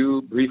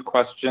few brief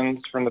questions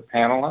from the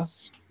panelists.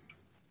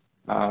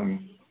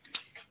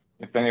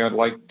 If anyone would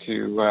like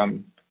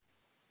to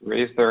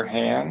raise their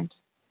hand.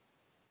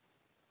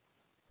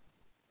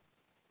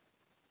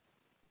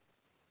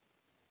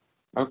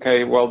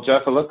 Okay, well,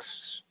 Jeff, it looks,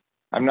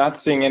 I'm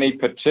not seeing any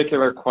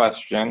particular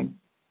question.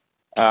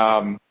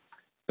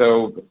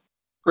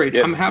 Great.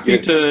 I'm happy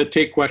to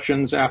take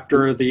questions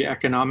after the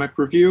economic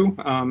review.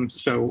 Oh,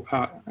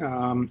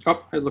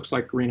 it looks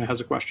like Rena has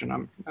a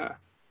question.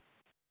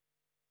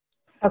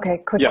 Okay,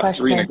 quick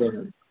question. Rena, go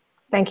ahead.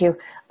 Thank you.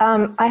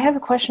 I have a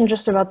question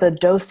just about the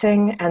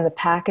dosing and the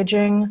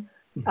packaging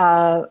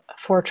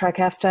for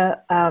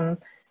Trikafta.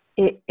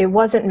 It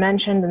wasn't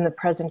mentioned in the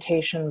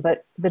presentation,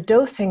 but the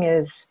dosing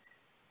is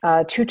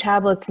 2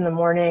 tablets in the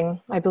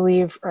morning, I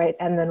believe, right?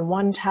 And then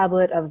 1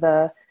 tablet of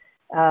the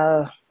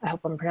I hope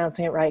I'm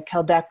pronouncing it right,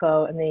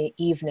 Caldecco in the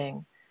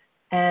evening.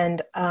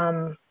 And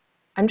I'm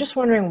just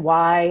wondering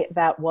why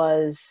that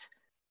was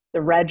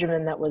the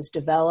regimen that was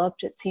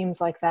developed. It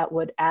seems like that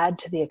would add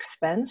to the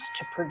expense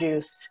to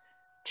produce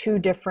 2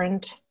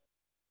 different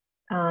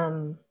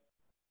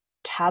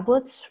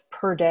tablets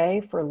per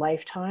day for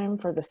lifetime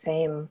for the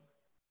same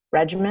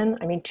regimen.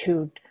 I mean,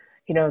 the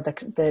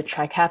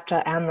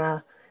Trikafta and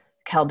the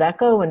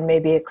Caldecco, and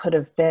maybe it could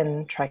have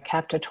been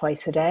Trikafta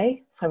twice a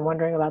day. So I'm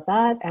wondering about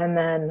that. And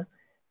then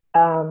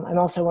I'm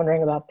also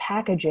wondering about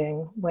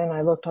packaging. When I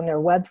looked on their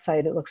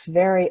website, it looks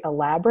very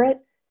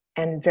elaborate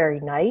and very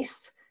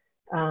nice,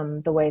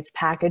 the way it's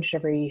packaged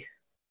every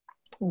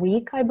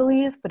week, I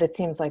believe, but it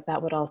seems like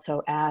that would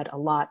also add a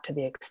lot to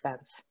the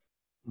expense.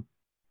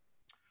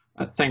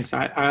 Thanks.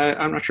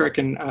 I'm not sure I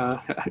can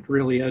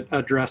really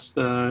address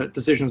the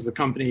decisions of the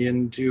company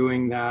in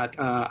doing that.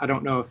 I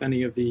don't know if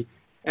any of the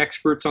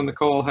experts on the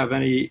call have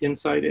any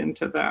insight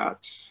into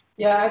that.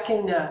 Yeah, I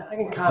can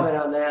comment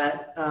on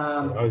that.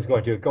 I was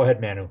going to. Go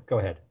ahead, Manu. Go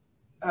ahead.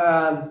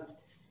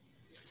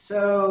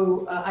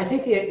 So I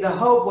think the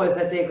hope was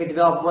that they could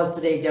develop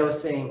once-a-day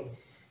dosing.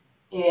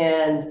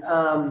 And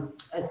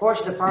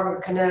unfortunately, the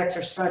pharmacokinetics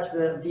are such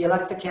that the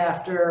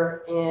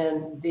elexacaftor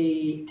and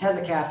the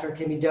tezacaftor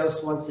can be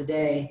dosed once a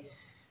day,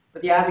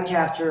 but the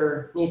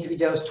ivacaftor needs to be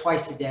dosed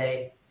twice a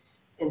day.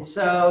 And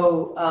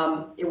so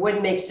it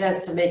wouldn't make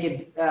sense to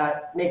make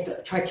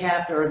the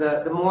Trikafta or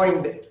the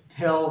morning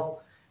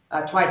pill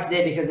twice a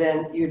day, because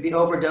then you'd be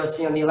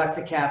overdosing on the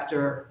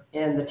elexacaftor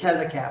and the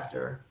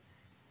tezacaftor.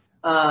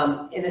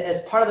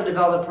 As part of the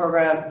development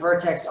program,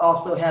 Vertex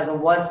also has a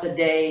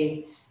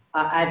once-a-day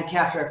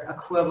ivacaftor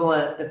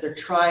equivalent that they're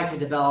trying to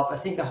develop. I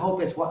think the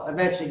hope is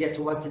eventually get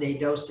to once-a-day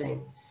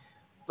dosing.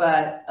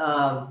 But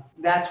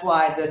that's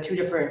why the 2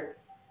 different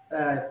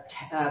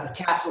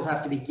capsules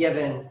have to be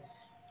given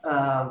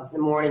the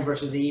morning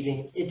versus the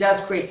evening. It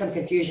does create some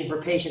confusion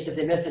for patients if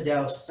they miss a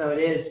dose, so it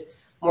is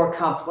more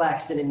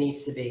complex than it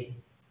needs to be.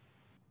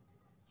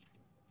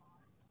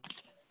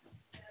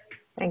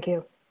 Thank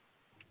you.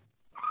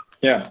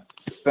 Yeah,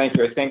 thank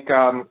you. I think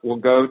we'll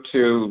go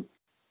to,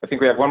 I think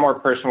we have one more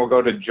person. We'll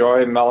go to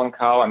Joy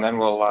Melanchal, and then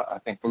we'll, I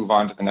think, move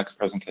on to the next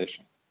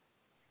presentation.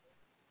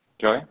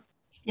 Joy?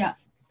 Yeah,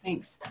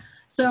 thanks.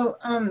 So,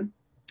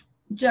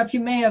 Jeff,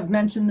 you may have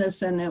mentioned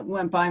this and it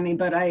went by me,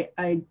 but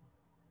I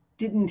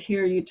didn't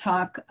hear you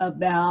talk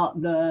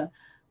about the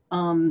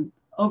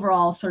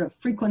overall sort of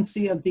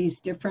frequency of these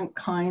different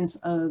kinds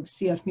of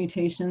CF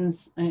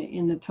mutations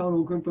in the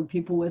total group of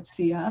people with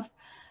CF.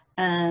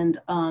 And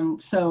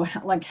so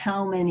like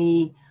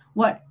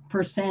what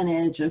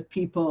percentage of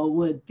people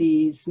would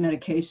these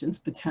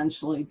medications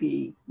potentially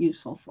be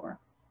useful for?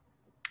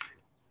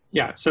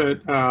 Yeah, so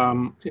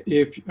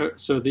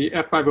so the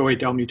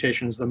F508del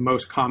mutation is the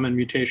most common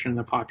mutation in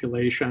the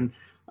population.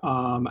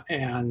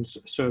 And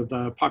so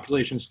the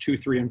populations 2,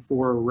 3, and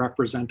 4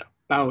 represent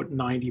about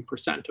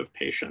 90% of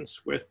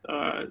patients with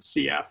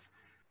CF.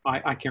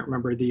 I can't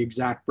remember the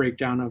exact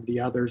breakdown of the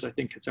others. I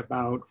think it's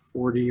about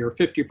 40 or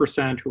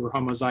 50% who are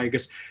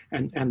homozygous,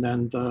 and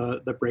then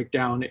the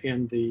breakdown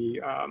in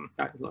the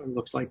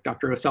looks like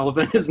Dr.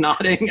 O'Sullivan is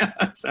nodding,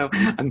 so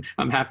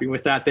I'm happy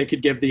with that. They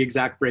could give the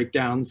exact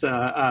breakdowns,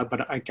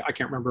 but I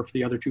can't remember for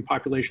the other 2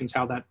 populations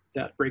how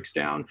that breaks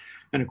down.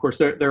 And of course,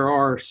 there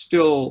are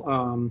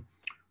still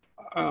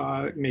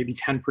maybe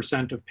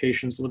 10% of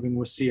patients living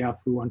with CF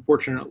who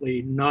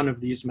unfortunately none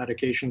of these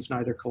medications,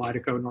 neither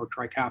Kalydeco nor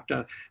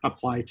Trikafta,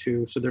 apply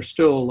to. So there's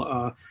still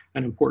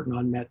an important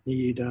unmet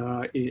need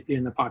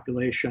in the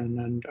population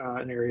and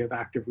an area of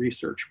active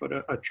research, but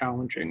a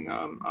challenging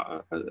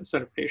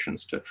set of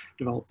patients to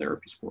develop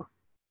therapies for.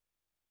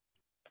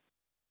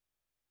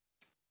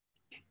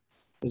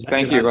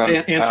 Thank you.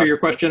 Answer your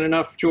question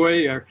enough,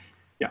 Joy? Or,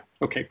 yeah,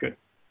 okay, good.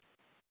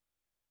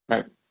 All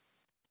right.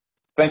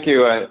 Thank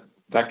you,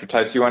 Dr.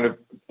 Tice. You want to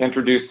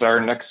introduce our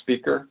next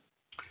speaker?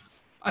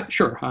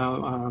 Sure.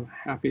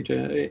 Happy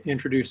to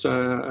introduce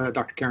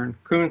Dr. Karen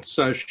Kuntz.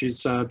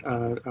 She's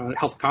a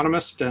health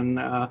economist and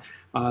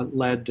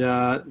led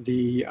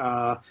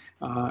the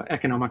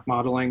economic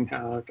modeling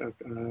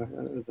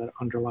that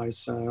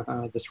underlies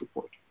this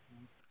report.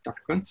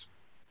 Dr. Kuntz.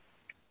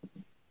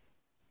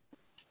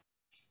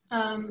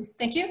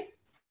 Thank you.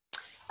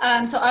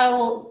 So I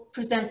will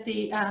present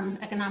the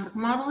economic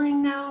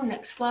modeling now.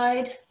 Next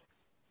slide.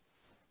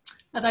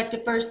 I'd like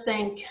to first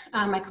thank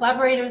my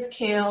collaborators,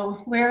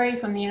 Cale Wary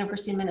from the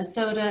University of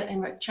Minnesota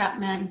and Rick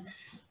Chapman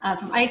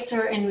from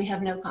ICER, and we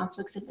have no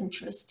conflicts of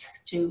interest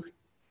to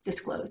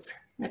disclose.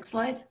 Next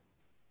slide.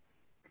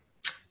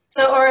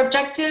 So our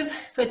objective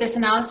for this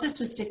analysis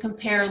was to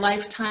compare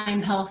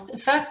lifetime health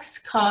effects,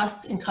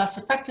 costs, and cost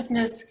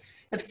effectiveness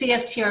of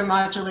CFTR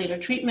modulator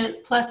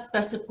treatment plus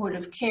best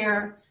supportive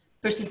care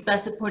versus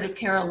best supportive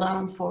care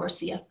alone for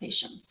CF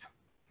patients.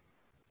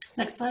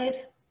 Next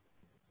slide.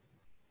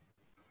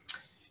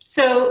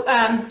 So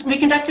we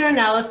conducted our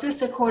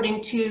analysis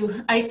according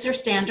to ICER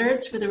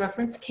standards for the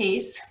reference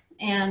case,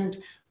 and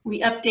we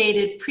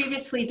updated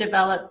previously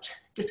developed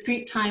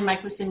discrete time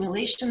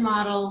microsimulation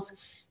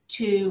models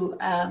to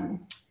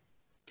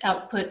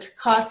output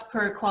cost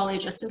per quality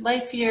adjusted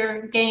life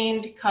year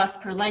gained,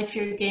 cost per life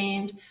year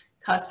gained,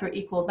 cost per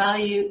equal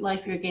value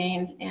life year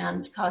gained,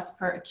 and cost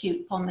per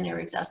acute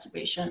pulmonary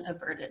exacerbation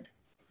averted.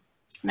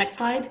 Next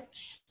slide.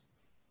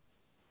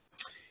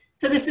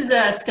 So this is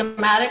a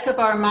schematic of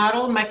our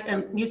model.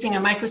 Using a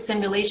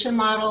microsimulation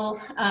model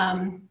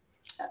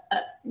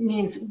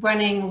means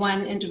running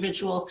one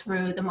individual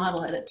through the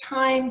model at a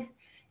time,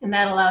 and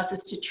that allows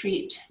us to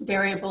treat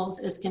variables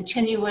as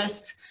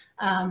continuous,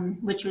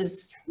 which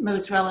was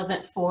most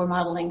relevant for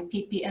modeling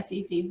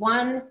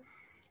ppFEV1.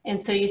 And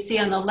so you see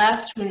on the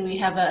left, when we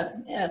have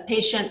a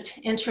patient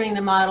entering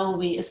the model,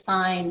 we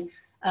assign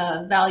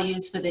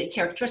values for the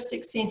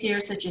characteristics seen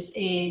here, such as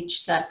age,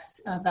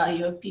 sex,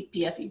 value of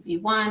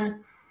ppFEV1.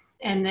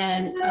 And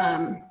then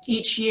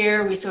each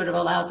year, we sort of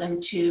allow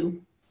them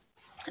to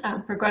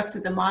progress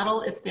through the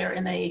model. If they're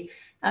in a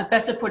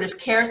best supportive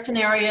care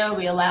scenario,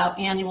 we allow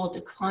annual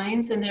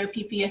declines in their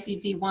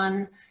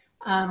ppFEV1.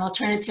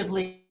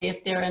 Alternatively,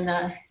 if they're in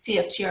a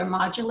CFTR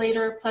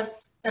modulator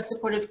plus best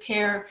supportive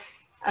care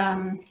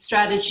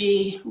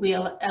strategy, we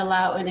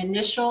allow an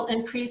initial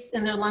increase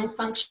in their lung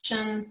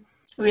function.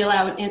 We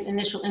allow an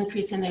initial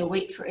increase in their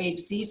weight for age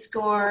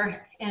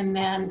Z-score, and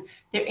then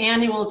their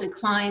annual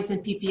declines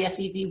in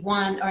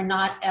ppFEV1 are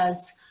not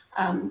as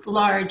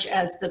large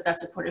as the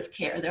best supportive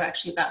care. They're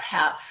actually about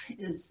half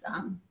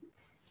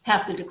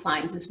the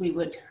declines as we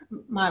would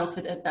model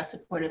for the best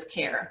supportive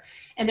care.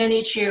 And then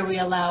each year we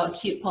allow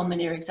acute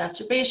pulmonary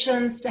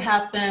exacerbations to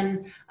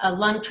happen,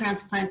 lung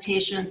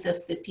transplantations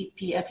if the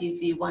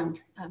ppFEV1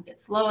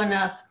 gets low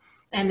enough,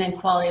 and then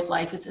quality of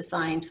life is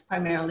assigned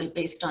primarily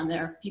based on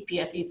their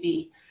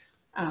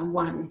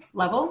ppFEV1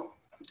 level.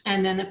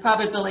 And then the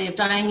probability of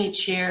dying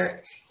each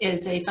year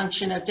is a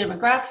function of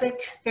demographic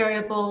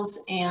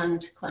variables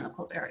and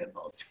clinical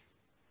variables.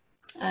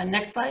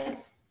 Next slide.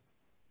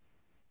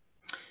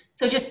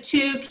 So just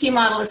two key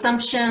model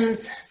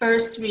assumptions.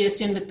 First, we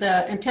assume that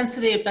the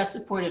intensity of best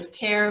supportive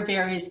care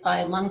varies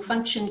by lung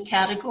function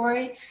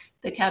category.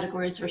 The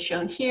categories are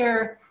shown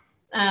here,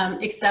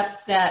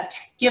 except that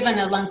given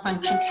a lung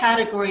function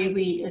category,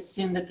 we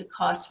assume that the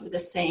costs were the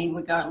same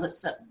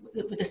regardless of,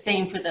 the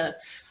same for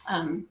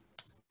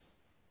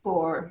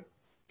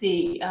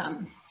the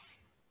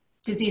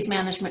disease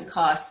management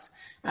costs,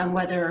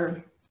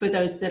 whether for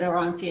those that are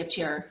on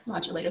CFTR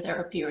modulator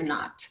therapy or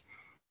not.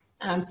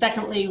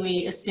 Secondly,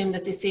 we assume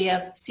that the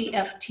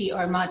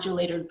CFTR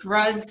modulator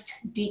drugs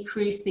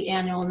decrease the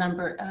annual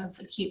number of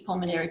acute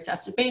pulmonary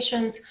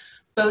exacerbations,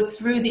 both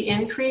through the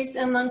increase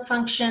in lung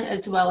function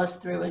as well as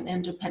through an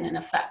independent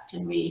effect.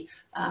 And we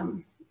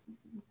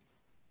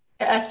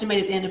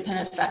estimated the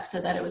independent effect so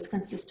that it was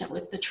consistent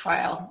with the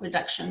trial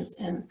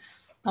reductions in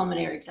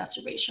pulmonary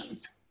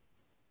exacerbations.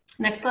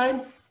 Next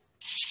slide.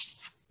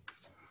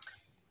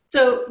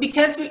 So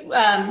because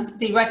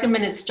the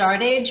recommended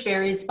start age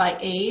varies by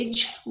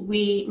age,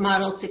 we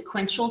modeled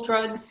sequential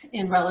drugs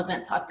in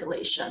relevant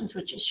populations,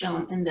 which is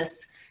shown in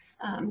this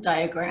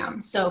diagram.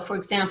 So for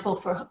example,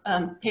 for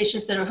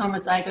patients that are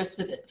homozygous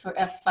for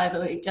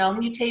F508del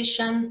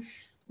mutation,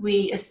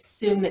 we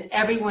assume that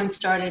everyone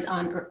started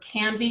on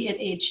Orkambi at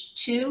age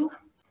 2.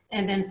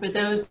 And then for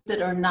those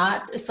that are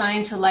not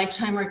assigned to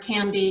lifetime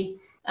Orkambi,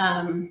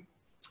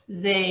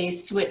 they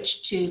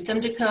switch to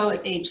Symdeko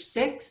at age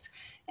 6.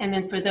 And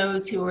then for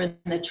those who were in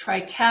the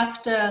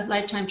Trikafta,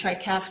 lifetime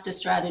Trikafta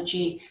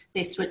strategy,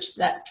 they switched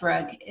that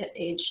drug at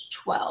age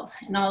 12.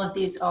 And all of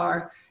these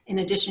are in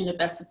addition to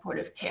best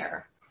supportive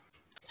care.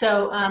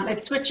 So at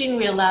switching,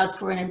 we allowed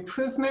for an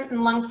improvement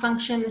in lung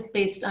function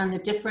based on the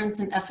difference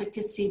in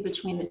efficacy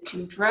between the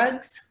two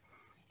drugs.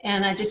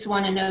 And I just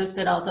want to note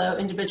that although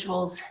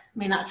individuals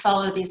may not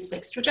follow these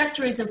fixed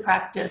trajectories in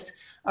practice,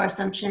 our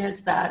assumption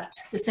is that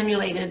the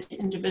simulated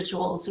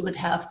individuals would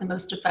have the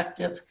most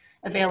effective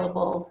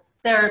available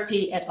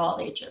therapy at all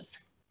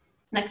ages.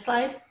 Next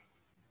slide.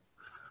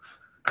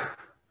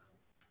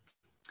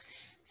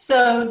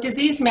 So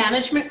disease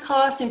management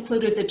costs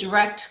included the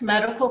direct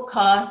medical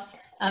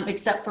costs,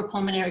 except for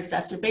pulmonary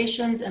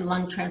exacerbations and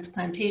lung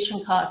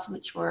transplantation costs,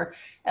 which were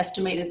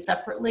estimated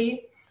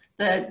separately.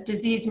 The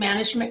disease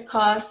management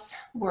costs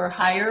were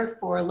higher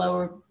for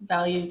lower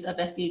values of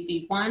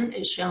FEV1,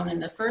 as shown in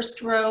the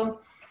first row.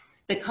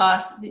 The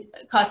cost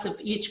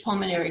of each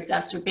pulmonary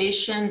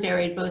exacerbation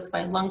varied both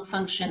by lung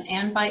function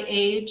and by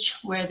age,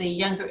 where the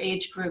younger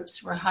age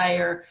groups were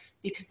higher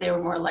because they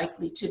were more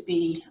likely to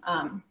be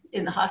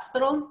in the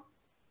hospital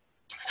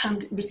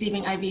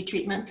receiving IV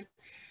treatment.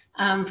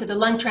 For the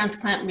lung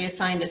transplant, we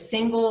assigned a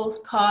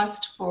single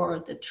cost for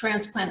the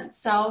transplant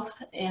itself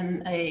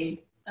in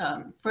a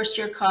first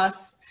year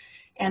costs,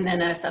 and then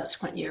a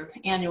subsequent year,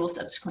 annual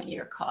subsequent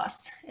year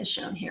costs, as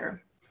shown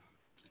here.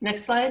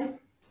 Next slide.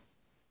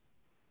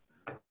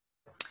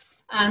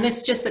 This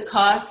is just the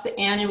cost, the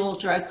annual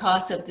drug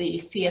cost of the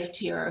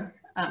CFTR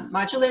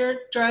modulator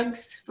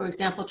drugs. For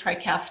example,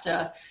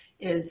 Trikafta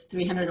is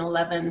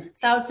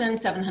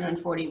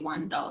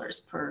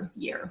 $311,741 per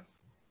year.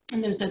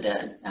 And those are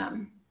the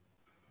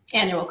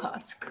annual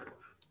costs.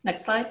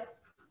 Next slide.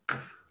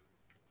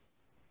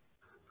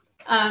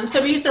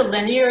 So we used a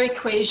linear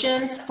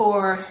equation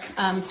for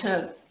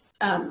to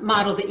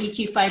model the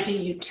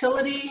EQ5D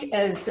utility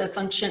as a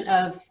function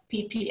of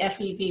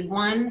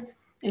ppFEV1.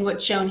 And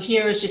what's shown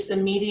here is just the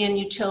median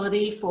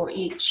utility for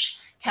each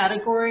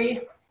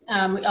category.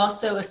 We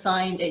also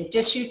assigned a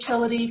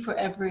disutility for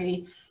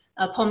every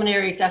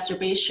pulmonary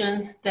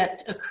exacerbation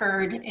that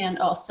occurred, and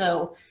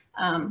also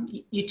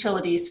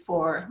utilities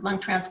for lung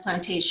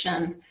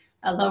transplantation,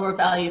 a lower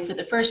value for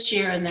the first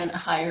year, and then a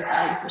higher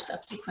value for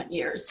subsequent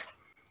years.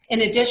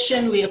 In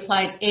addition, we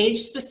applied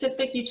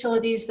age-specific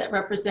utilities that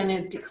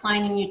represented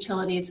declining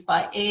utilities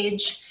by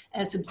age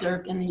as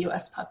observed in the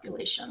US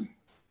population.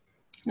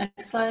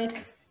 Next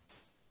slide.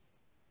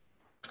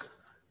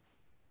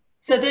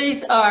 So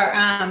these are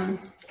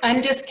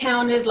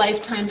undiscounted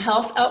lifetime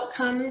health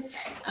outcomes.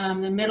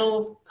 The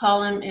middle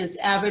column is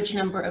average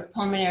number of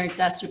pulmonary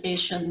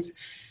exacerbations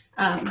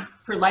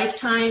per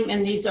lifetime,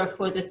 and these are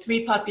for the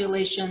three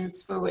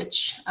populations for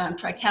which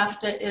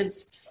Trikafta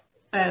is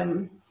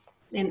an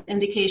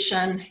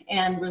indication,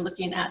 and we're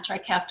looking at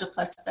Trikafta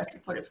plus best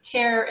supportive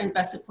care and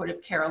best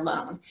supportive care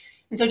alone.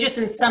 And so just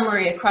in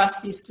summary,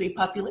 across these three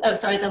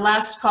the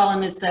last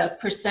column is the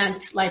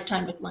percent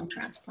lifetime with lung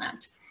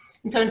transplant.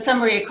 And so in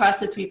summary, across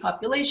the three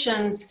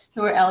populations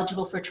who are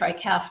eligible for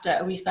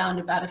Trikafta, we found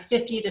about a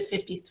 50 to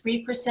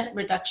 53%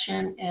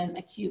 reduction in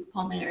acute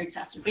pulmonary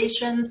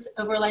exacerbations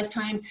over a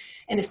lifetime,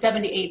 and a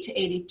 78 to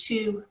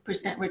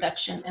 82%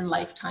 reduction in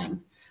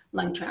lifetime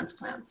lung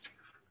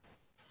transplants.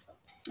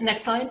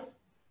 Next slide.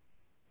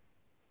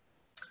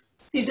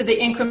 These are the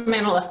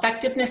incremental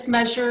effectiveness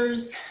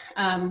measures,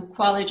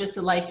 quality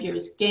adjusted life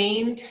years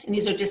gained, and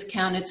these are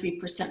discounted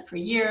 3% per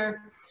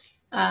year.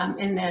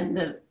 And then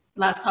the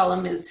last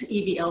column is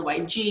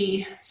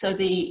EV-LYG. So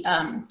the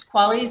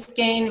QALYs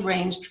gain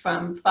ranged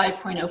from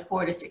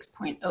 5.04 to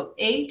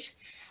 6.08,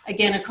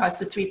 again, across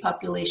the three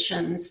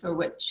populations for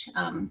which,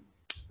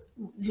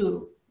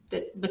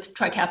 with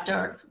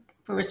Trikafta,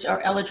 for which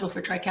are eligible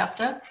for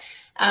Trikafta.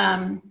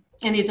 And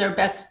these are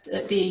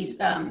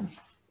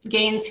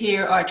gains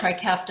here are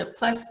Trikafta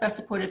plus best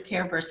supportive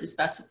care versus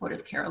best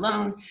supportive care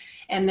alone.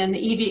 And then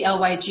the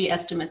EV-LYG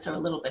estimates are a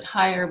little bit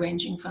higher,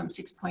 ranging from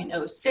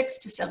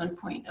 6.06 to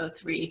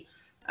 7.03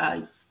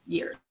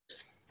 years.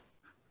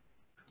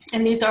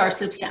 And these are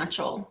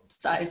substantial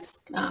size,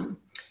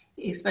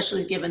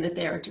 especially given that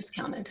they are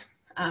discounted.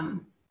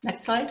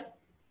 Next slide.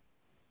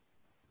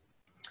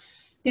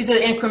 These are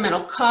the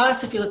incremental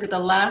costs. If you look at the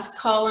last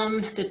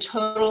column, the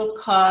total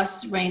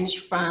costs range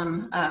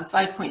from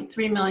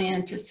 5.3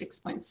 million to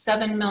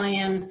 6.7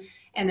 million.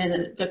 And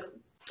then the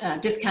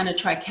discounted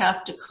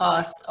Trikafta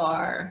costs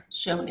are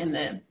shown in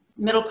the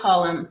middle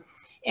column.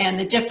 And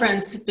the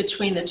difference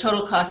between the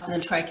total costs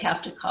and the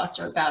Trikafta costs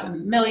are about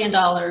 $1 million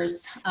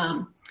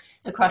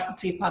across the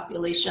three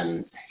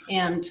populations.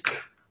 And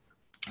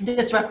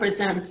this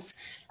represents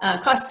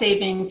cost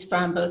savings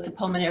from both the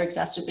pulmonary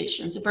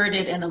exacerbations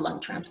averted and the lung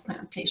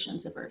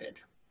transplantations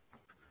averted.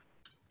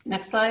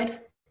 Next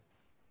slide.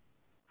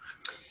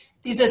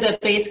 These are the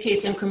base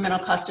case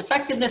incremental cost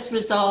effectiveness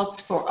results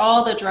for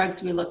all the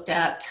drugs we looked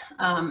at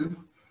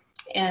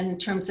in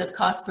terms of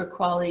cost per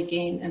quality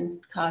gain and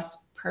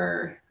cost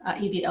per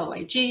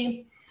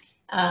EV-LYG.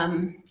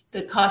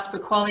 the cost per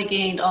quality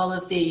gained, all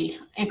of the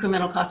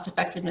incremental cost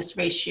effectiveness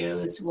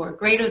ratios were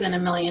greater than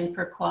 $1 million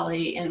per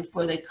quality, and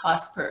for the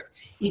cost per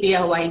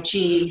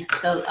EBLYG,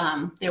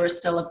 they were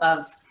still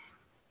above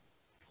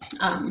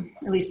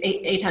at least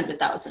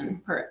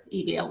 800,000 per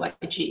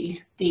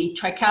EBLYG. The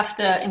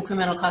Trikafta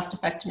incremental cost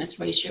effectiveness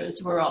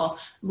ratios were all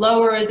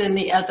lower than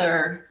the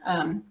other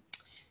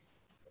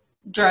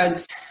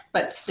drugs,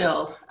 but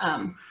still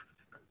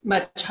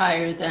much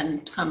higher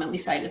than commonly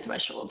cited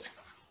thresholds.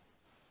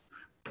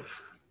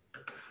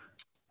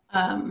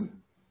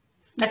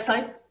 Next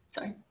slide,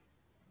 sorry.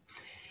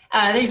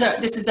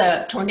 This is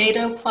a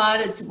tornado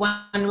plot. It's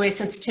one-way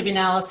sensitivity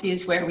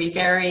analyses where we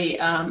vary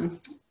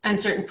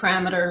uncertain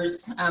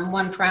parameters,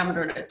 one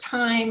parameter at a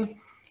time.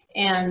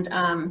 And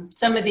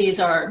some of these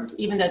are,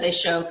 even though they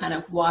show kind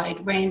of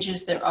wide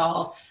ranges, they're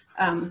all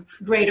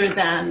greater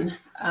than,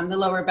 the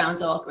lower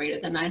bounds all greater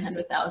than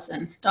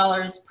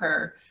 $900,000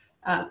 per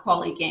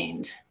quality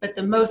gained. But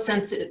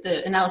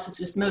the analysis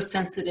was most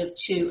sensitive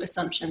to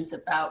assumptions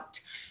about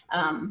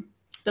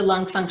the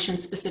lung function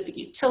specific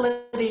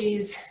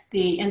utilities,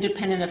 the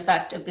independent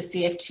effect of the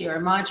CFTR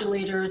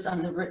modulators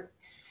on the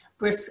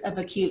risk of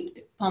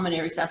acute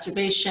pulmonary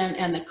exacerbation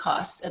and the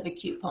cost of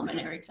acute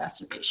pulmonary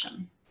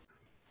exacerbation.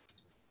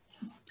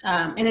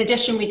 In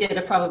addition, we did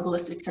a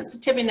probabilistic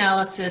sensitivity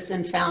analysis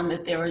and found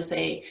that there was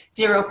a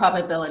 0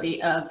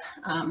 probability of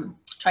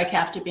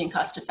Trikafta being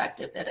cost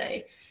effective at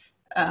a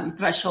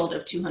threshold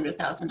of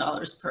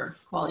 $200,000 per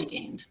quality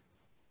gained.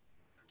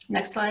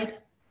 Next slide.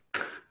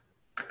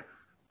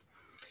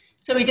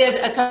 So we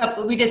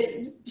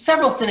did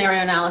several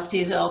scenario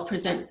analyses. I'll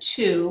present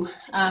two.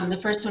 The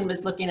first one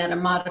was looking at a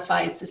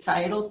modified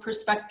societal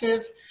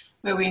perspective,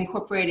 where we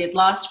incorporated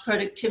lost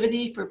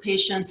productivity for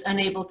patients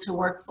unable to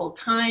work full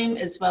time,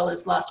 as well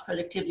as lost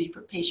productivity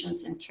for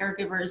patients and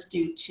caregivers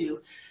due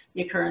to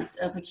the occurrence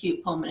of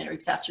acute pulmonary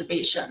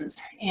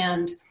exacerbations.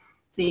 And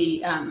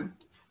the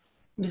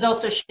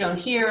results are shown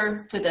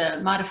here for the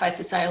modified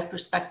societal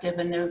perspective,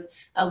 and they're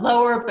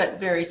lower, but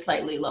very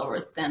slightly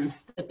lower than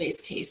the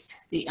base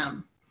case, the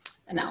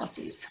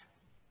analyses.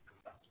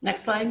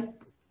 Next slide.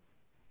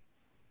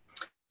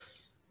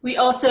 We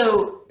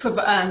also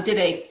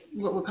did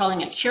what we're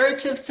calling a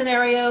curative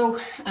scenario.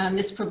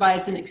 This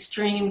provides an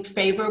extreme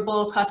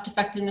favorable cost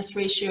effectiveness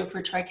ratio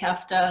for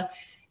Trikafta.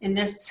 In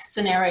this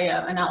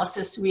scenario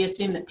analysis, we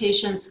assume that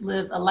patients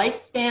live a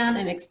lifespan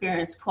and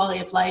experience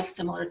quality of life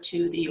similar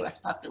to the US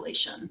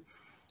population.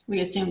 We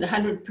assumed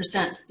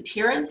 100%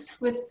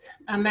 adherence with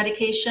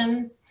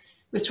medication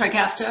with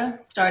Trikafta,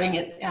 starting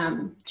at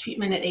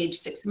treatment at age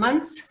 6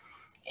 months.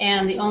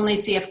 And the only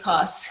CF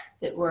costs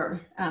that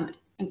were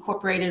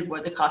incorporated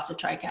were the cost of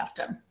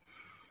Trikafta.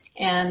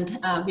 And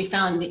we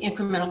found the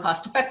incremental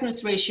cost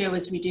effectiveness ratio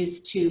was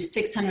reduced to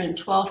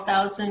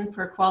 $612,000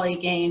 per quality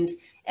gained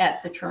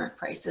at the current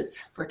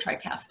prices for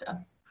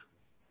Trikafta.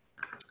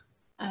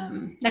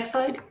 Next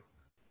slide.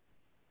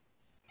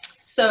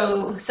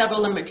 So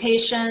several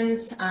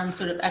limitations,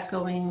 sort of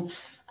echoing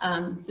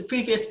the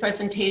previous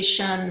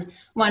presentation.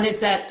 One is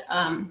that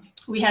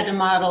we had to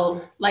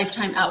model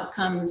lifetime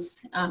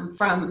outcomes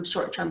from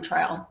short-term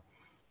trial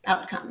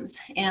outcomes.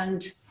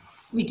 And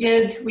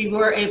we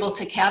were able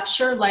to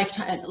capture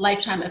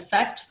lifetime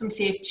effect from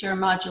CFTR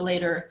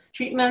modulator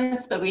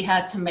treatments, but we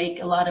had to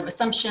make a lot of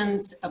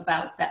assumptions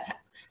about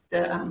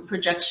the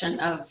projection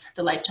of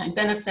the lifetime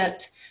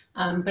benefit,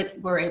 but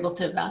we're able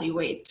to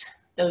evaluate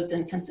those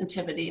in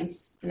sensitivity and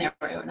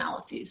scenario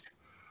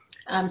analyses.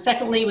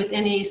 Secondly, with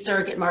any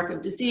surrogate marker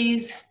of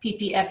disease,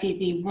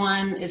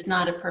 ppFEV1 is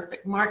not a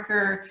perfect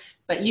marker,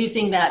 but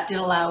using that did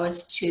allow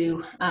us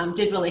to,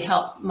 did really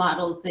help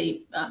model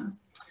the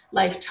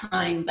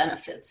lifetime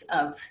benefits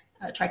of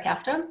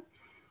Trikafta.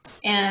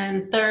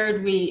 And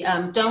third, we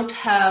don't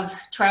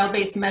have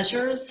trial-based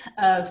measures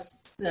of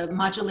the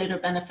modulator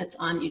benefits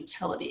on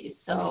utilities.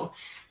 So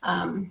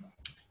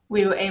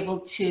we were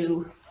able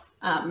to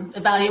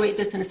evaluate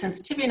this in a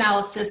sensitivity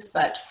analysis,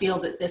 but feel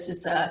that this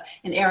is an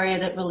area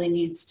that really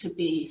needs to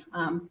be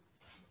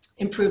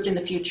improved in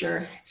the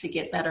future to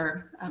get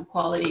better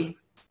quality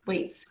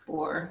weights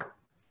for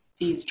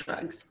these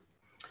drugs.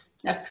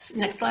 Next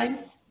slide.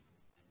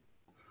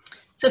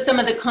 So some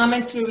of the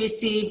comments we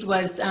received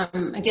was,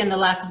 again, the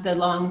lack of the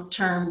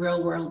long-term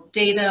real-world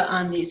data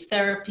on these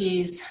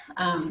therapies,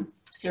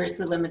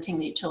 seriously limiting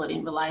the utility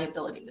and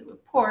reliability of the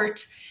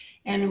report.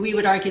 And we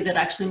would argue that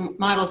actually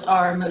models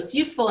are most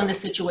useful in this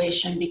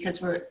situation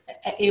because we're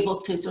able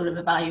to sort of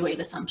evaluate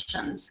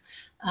assumptions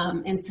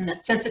in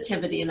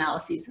sensitivity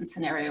analyses and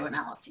scenario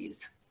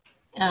analyses.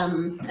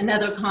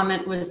 Another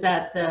comment was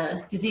that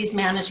the disease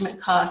management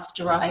costs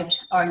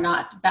derived are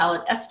not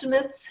valid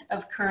estimates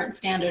of current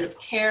standard of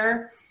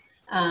care.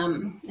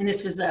 And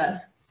this was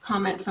a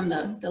comment from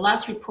the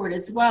last report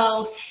as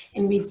well.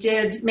 And we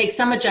did make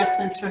some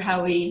adjustments for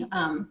how we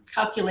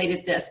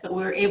calculated this, but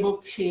we were able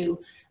to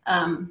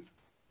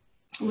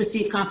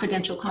receive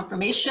confidential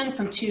confirmation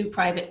from 2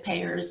 private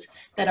payers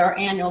that our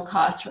annual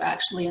costs were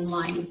actually in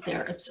line with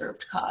their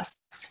observed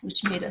costs,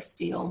 which made us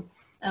feel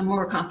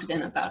more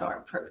confident about our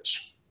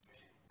approach.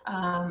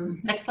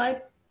 Next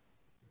slide.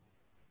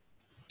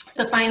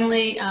 So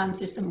finally,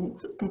 so some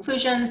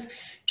conclusions.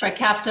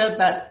 Trikafta,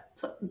 but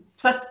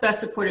plus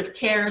best supportive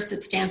care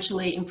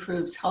substantially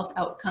improves health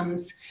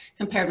outcomes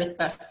compared with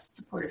best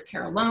supportive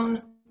care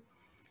alone.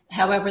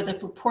 However,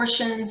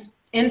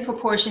 in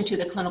proportion to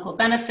the clinical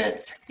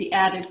benefits, the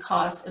added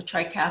cost of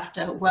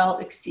Trikafta well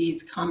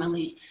exceeds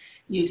commonly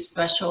used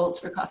thresholds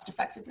for cost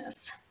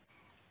effectiveness.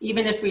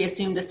 Even if we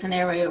assumed a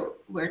scenario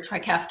where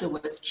Trikafta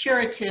was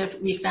curative,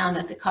 we found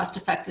that the cost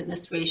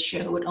effectiveness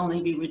ratio would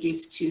only be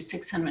reduced to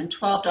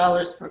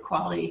 $612 per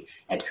quality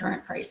at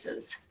current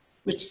prices,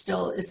 which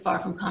still is far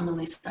from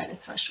commonly cited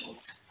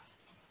thresholds.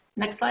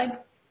 Next slide.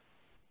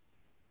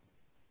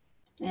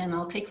 And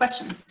I'll take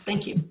questions.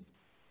 Thank you.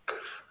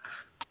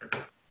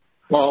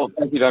 Well,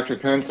 thank you, Dr.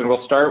 Kuntz, and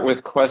we'll start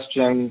with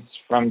questions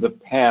from the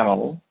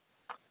panel.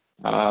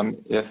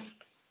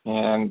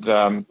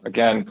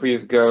 Again,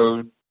 please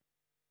go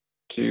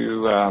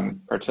to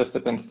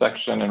participants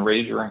section and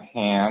raise your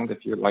hand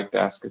if you'd like to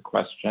ask a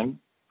question.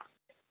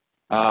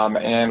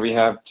 And we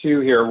have two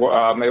here.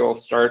 Maybe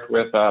we'll start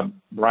with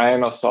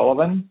Brian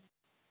O'Sullivan.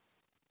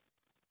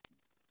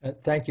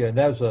 Thank you, and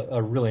that was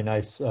a really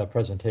nice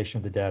presentation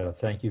of the data.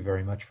 Thank you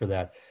very much for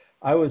that.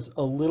 I was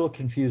a little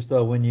confused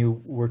though when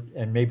you were,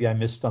 and maybe I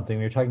missed something,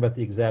 when you're talking about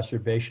the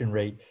exacerbation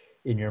rate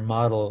in your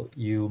model,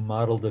 you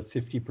modeled a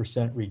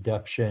 50%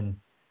 reduction,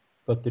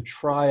 but the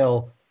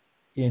trial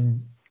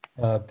in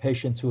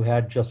patients who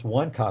had just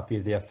one copy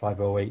of the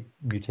F508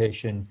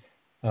 mutation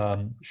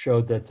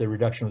showed that the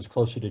reduction was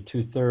closer to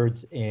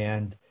 2/3,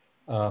 and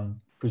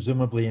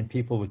presumably in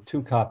people with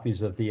two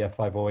copies of the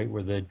F508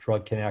 where the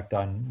drug can act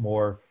on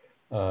more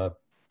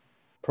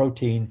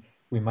protein,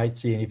 we might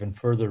see an even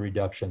further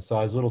reduction. So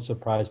I was a little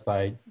surprised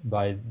by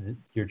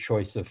your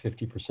choice of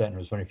 50%, and I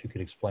was wondering if you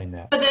could explain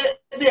that.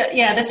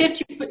 The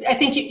 50, I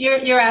think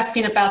you're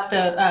asking about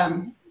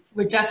the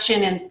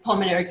reduction in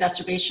pulmonary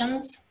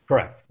exacerbations?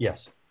 Correct,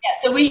 yes. Yeah,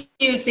 so we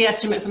used the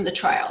estimate from the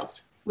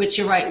trials, which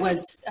you're right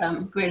was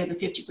greater than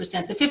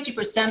 50%. The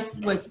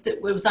 50%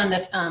 was on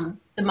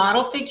the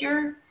model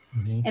figure,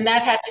 and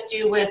that had to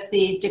do with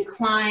the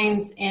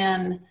declines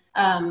in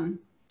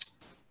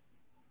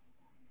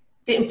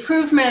the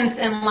improvements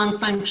in lung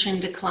function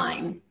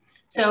decline.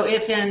 So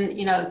if in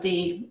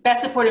the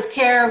best supportive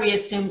care, we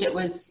assumed it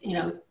was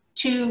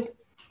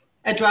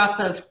a drop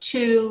of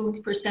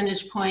 2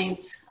 percentage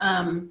points.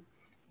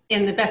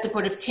 In the best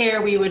supportive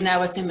care, we would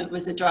now assume it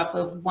was a drop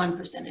of 1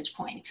 percentage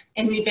point.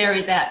 And we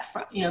varied that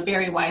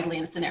very widely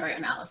in scenario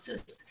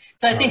analysis.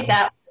 So I think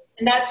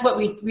that's what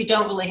we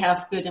don't really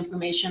have good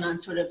information on,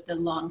 sort of the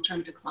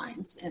long-term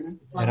declines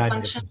in lung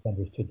function. And I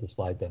misunderstood the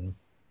slide then.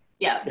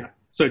 Yeah.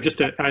 So I just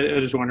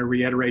want to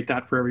reiterate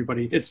that for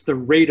everybody. It's the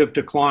rate of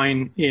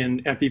decline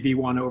in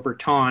FEV1 over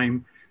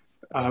time.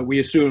 We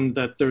assumed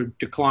that the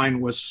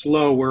decline was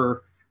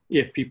slower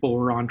if people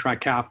were on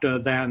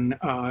Trikafta than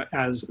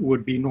as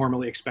would be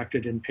normally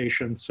expected in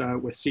patients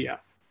with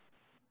CF.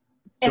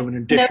 So an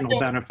additional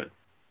benefit.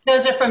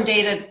 Those are from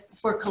data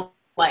for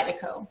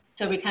Kalydeco.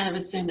 So we kind of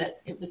assumed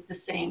that it was the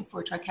same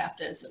for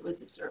Trikafta as it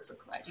was observed for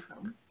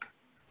Kalydeco.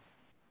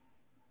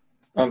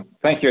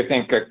 Thank you. I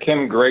think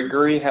Kim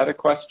Gregory had a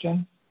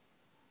question.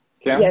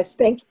 Kim? Yes,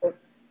 thank you.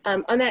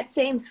 On that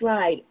same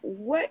slide,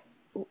 what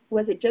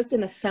was it, just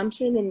an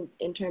assumption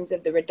in terms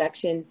of the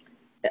reduction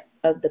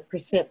of the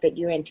percent that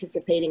you're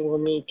anticipating will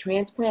need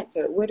transplants,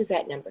 or where does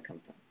that number come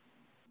from?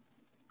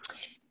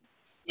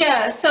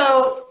 Yeah,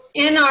 so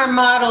in our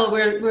model,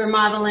 we're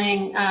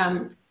modeling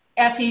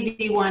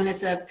FEV1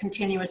 as a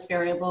continuous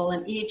variable,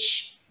 and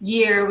each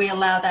year we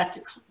allow that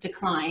to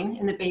decline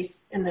in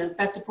the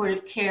best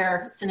supportive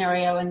care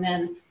scenario, and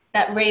then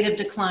that rate of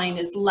decline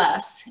is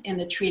less in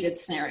the treated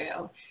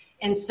scenario.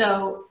 And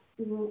so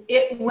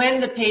when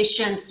the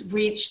patients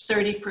reach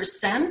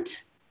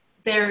 30%,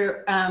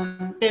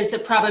 there's a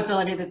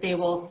probability that they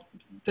will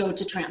go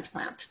to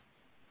transplant.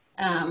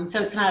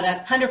 So it's not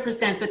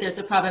 100%, but there's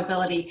a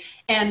probability.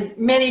 And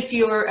many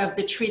fewer of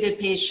the treated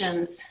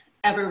patients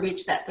ever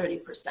reach that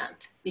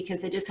 30%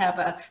 because they just have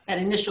that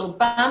initial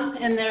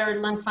bump in their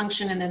lung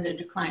function, and then their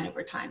decline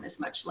over time is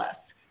much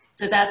less.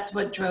 So that's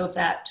what drove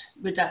that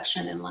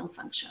reduction in lung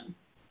function.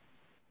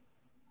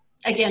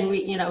 Again,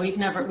 we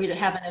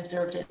haven't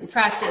observed it in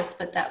practice,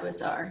 but that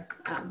was our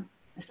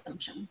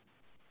assumption.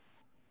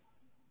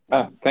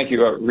 Thank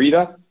you.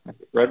 Rita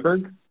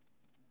Redberg.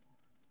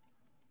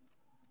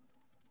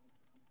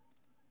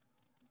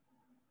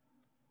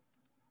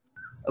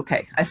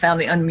 Okay, I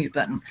found the unmute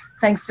button.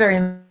 Thanks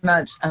very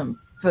much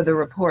for the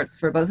reports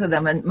for both of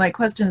them. And my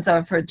questions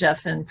are for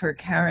Jeff and for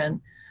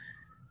Karen,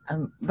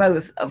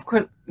 both. Of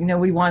course,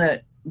 we want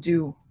to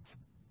do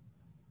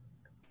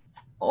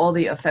all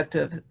the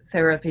effective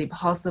therapy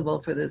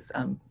possible for this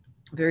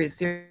very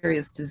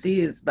serious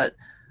disease, but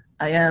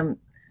I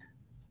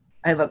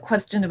have a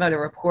question about a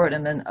report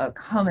and then a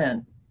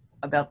comment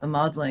about the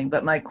modeling.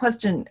 But my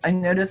question, I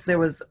noticed there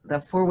was the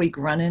 4-week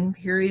run-in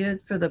period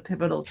for the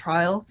pivotal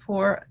trial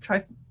for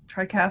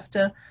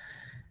Trikafta.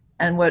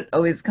 And what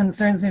always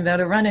concerns me about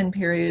a run-in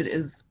period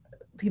is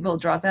people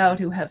drop out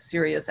who have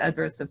serious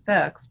adverse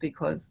effects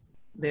because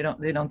they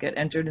don't get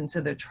entered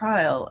into the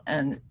trial.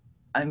 And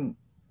I'm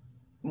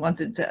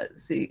wanted to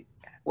see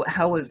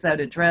how was that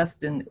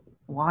addressed and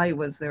why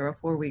was there a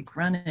 4-week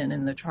run-in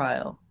in the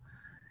trial?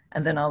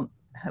 And then I'll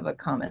have a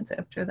comment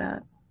after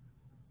that.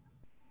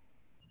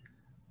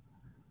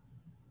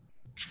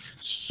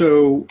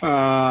 So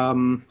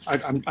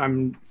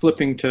I'm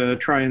flipping to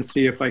try and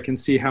see if I can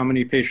see how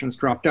many patients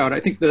dropped out. I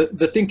think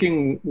the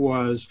thinking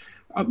was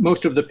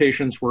most of the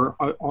patients were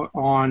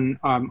on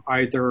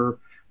either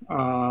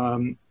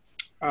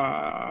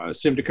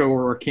Symdeko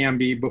or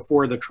Orkambi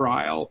before the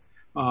trial.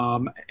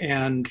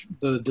 And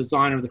the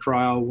design of the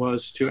trial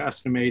was to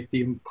estimate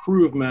the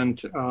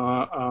improvement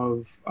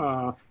of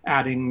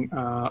adding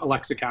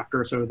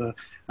elexacaftor, so the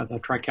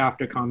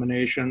Trikafta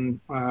combination,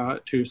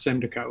 to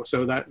Symdeko.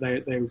 So that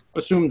they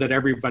assumed that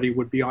everybody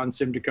would be on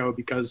Symdeko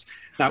because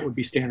that would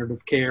be standard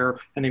of care,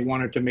 and they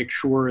wanted to make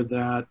sure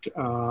that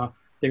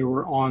they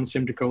were on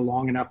Symdeko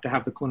long enough to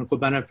have the clinical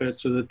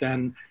benefits, so that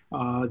then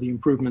the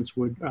improvements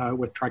would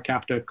with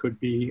Trikafta could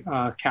be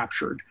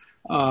captured.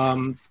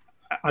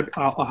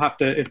 I'll have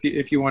to,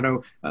 if you want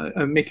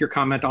to make your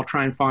comment, I'll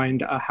try and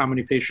find how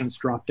many patients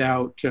dropped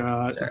out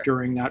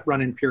during that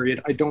run-in period.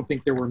 I don't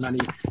think there were many,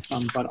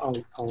 but I'll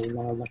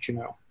let you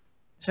know.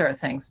 Sure,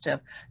 thanks,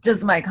 Jeff.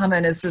 Just my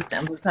comment is just to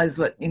emphasize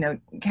what,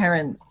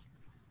 Karen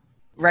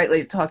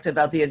rightly talked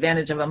about. The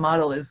advantage of a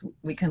model is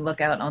we can look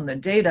out on the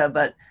data,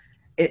 but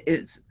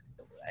it's,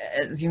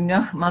 as you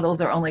know, models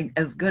are only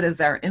as good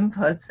as our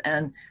inputs,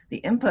 and the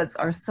inputs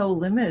are so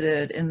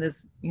limited in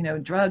this,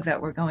 drug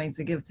that we're going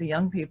to give to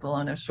young people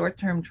on a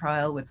short-term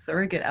trial with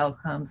surrogate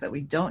outcomes that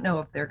we don't know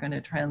if they're going to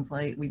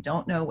translate. We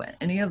don't know what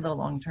any of the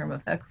long-term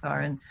effects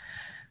are. And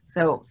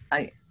so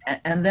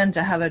and then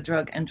to have a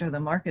drug enter the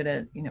market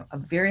at, a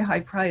very high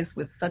price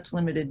with such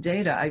limited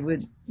data, I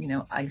would,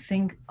 I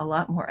think a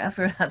lot more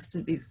effort has to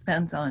be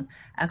spent on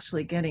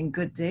actually getting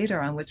good data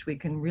on which we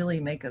can really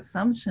make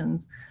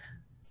assumptions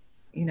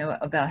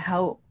about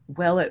how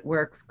well it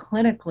works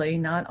clinically,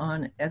 not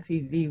on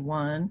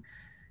FEV1,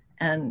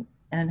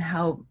 and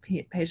how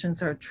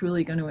patients are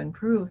truly going to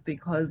improve,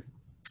 because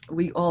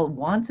we all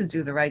want to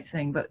do the right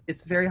thing, but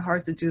it's very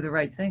hard to do the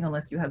right thing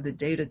unless you have the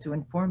data to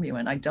inform you.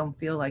 And I don't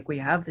feel like we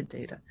have the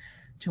data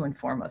to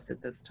inform us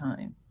at this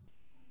time.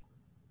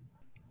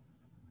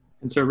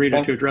 And so,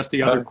 Rita, to address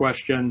the other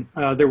question,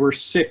 there were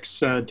 6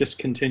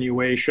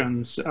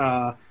 discontinuations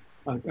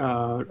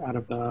out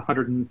of the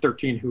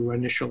 113 who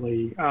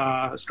initially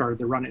started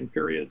the run-in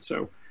period.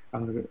 So a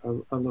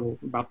little,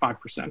 about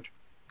 5%.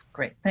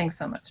 Great, thanks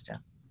so much, Jeff.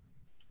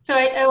 So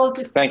I will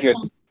just— Thank you.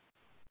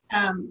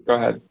 Go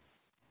ahead.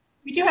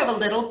 We do have a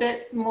little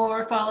bit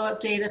more follow-up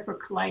data for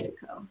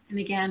Kalydeco, and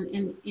again,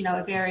 in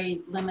a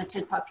very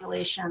limited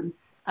population.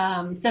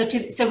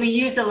 So we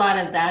use a lot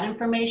of that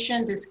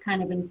information to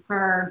kind of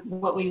infer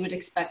what we would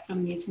expect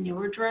from these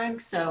newer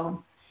drugs.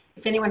 So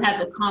if anyone has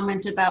a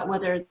comment about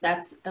whether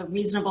that's a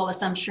reasonable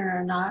assumption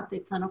or not, the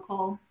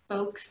clinical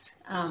folks.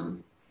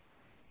 And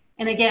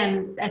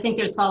again, I think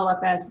there's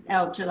follow-up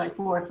out to like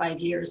 4 or 5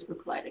 years for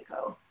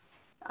Kalydeco.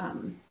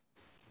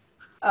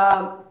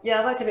 Yeah,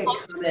 I'd like to make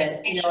a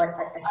comment.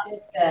 I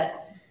think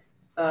that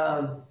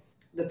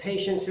the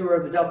patients who were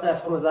the Delta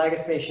F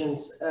homozygous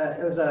patients,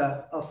 it was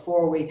a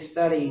 4-week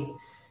study,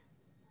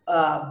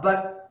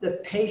 but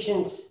the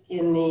patients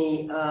in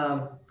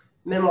the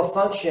minimal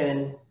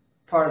function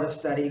part of the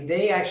study,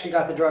 they actually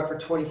got the drug for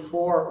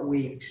 24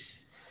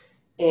 weeks.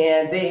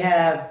 And they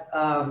have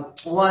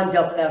one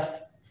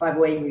Delta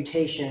F508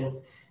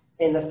 mutation.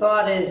 And the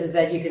thought is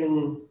that you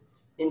can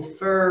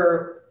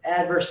infer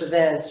adverse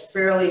events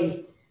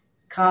fairly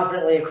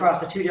confidently across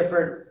the 2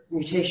 different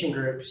mutation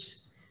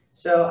groups.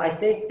 So I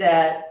think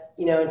that,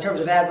 in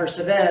terms of adverse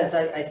events,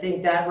 I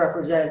think that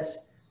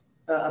represents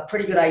a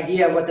pretty good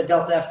idea of what the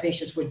Delta F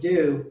patients would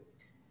do.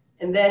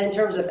 And then in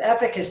terms of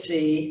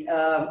efficacy,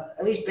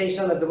 at least based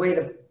on the way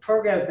the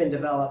program has been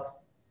developed,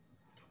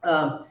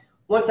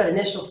 once that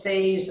initial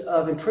phase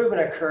of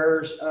improvement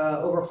occurs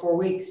over 4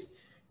 weeks,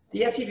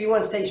 the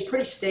FEV1 stays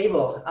pretty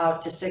stable out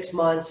to 6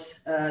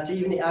 months, to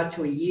even out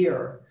to a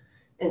year.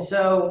 And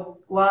so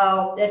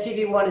while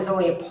FEV1 is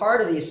only a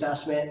part of the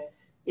assessment,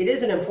 it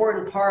is an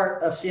important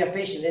part of CF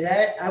patients. And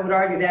I would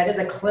argue that is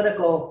a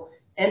clinical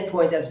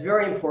endpoint that's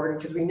very important,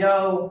 because we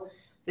know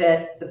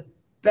that the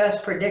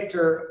best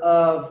predictor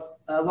of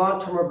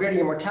long-term morbidity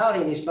and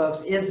mortality in these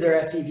folks is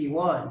their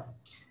FEV1.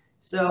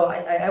 So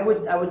I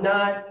would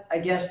not, I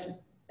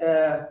guess,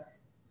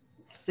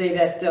 say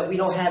that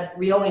we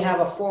only have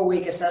a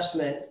 4-week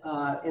assessment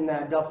in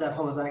that Delta F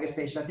homozygous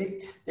patient. I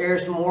think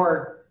there's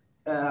more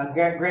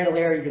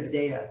granularity to the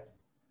data.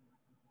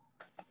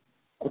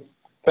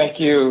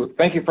 Thank you.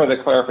 Thank you for the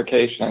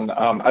clarification.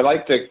 I'd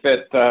like to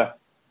fit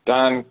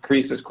Don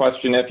Crease's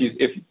question.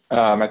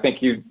 I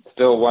think you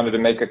still wanted to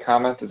make a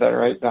comment. Is that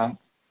right, Don?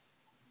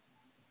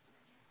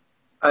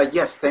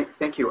 Yes,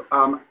 thank you.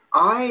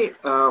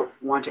 I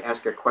want to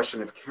ask a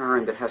question of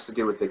Karen that has to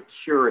do with the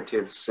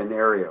curative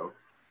scenario.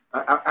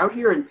 Out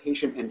here in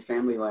patient and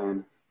family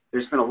land,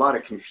 there's been a lot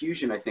of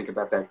confusion, I think,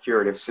 about that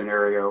curative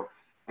scenario.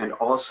 and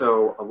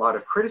also a lot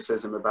of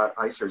criticism about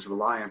ICER's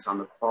reliance on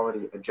the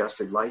quality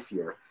adjusted life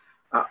year.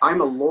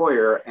 I'm a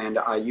lawyer, and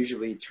I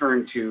usually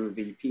turn to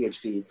the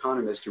PhD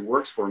economist who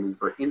works for me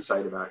for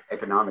insight about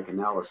economic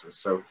analysis.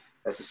 So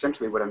that's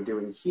essentially what I'm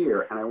doing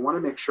here, and I want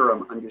to make sure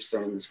I'm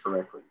understanding this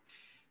correctly.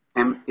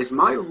 And is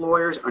my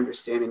lawyer's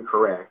understanding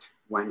correct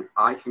when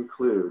I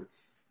conclude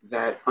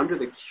that under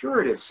the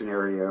curative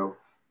scenario,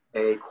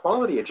 a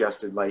quality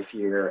adjusted life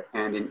year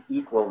and an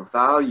equal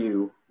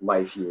value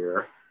life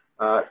year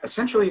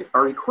essentially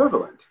are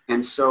equivalent?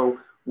 And so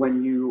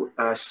when you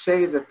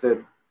say that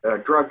the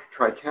drug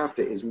Trikafta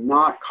is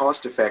not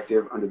cost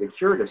effective under the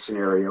curative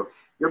scenario,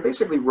 you're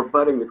basically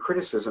rebutting the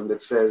criticism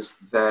that says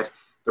that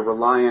the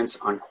reliance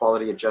on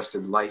quality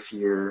adjusted life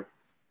year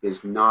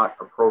is not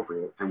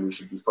appropriate and we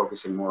should be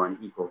focusing more on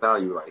equal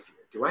value life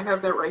year. Do I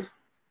have that right?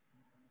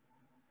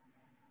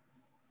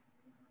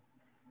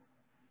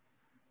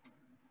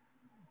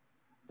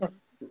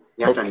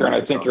 Oh, Karen,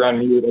 I think you're on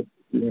mute. If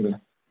you want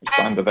to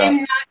respond to that. I'm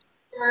not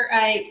sure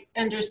I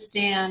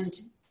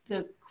understand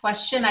the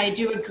question. I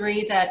do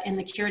agree that in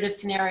the curative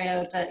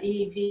scenario, the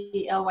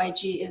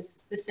EV-LYG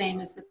is the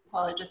same as the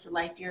quality adjusted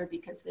life year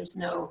because there's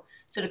no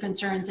sort of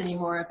concerns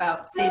anymore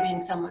about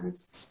saving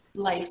someone's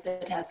life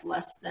that has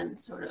less than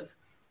sort of,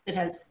 that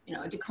has, you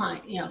know, a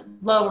decline, you know,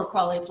 lower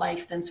quality of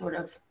life than sort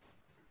of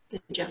the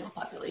general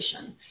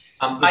population.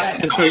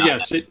 And so,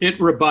 yes, it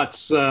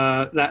rebuts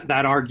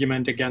that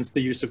argument against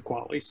the use of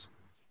QALYs.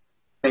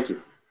 Thank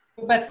you.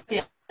 Rebuts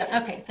the,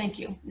 okay, thank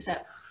you. Is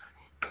that?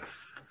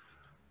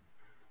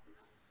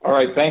 All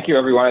right, thank you,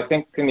 everyone. I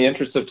think in the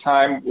interest of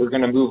time, we're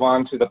going to move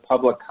on to the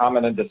public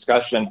comment and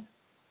discussion.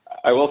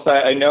 I will say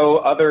I know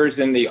others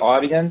in the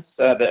audience,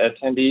 the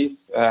attendees,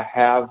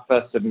 have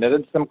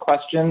submitted some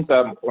questions.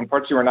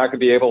 Unfortunately, we're not going to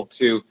be able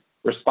to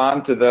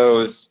respond to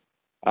those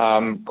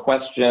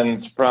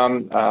questions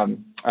from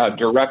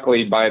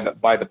directly by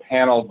the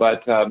panel,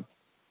 but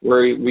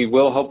we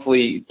will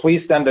hopefully,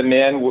 please send them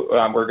in.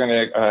 We're going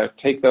to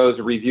take those,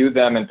 review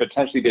them, and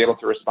potentially be able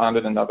to respond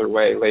in another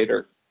way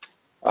later.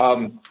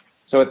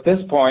 So at this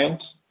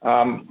point,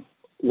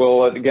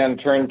 we'll again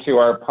turn to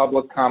our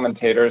public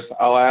commentators.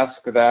 I'll ask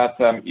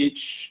that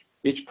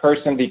each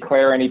person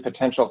declare any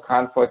potential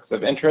conflicts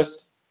of interest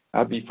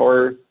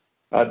before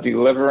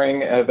delivering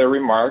their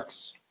remarks.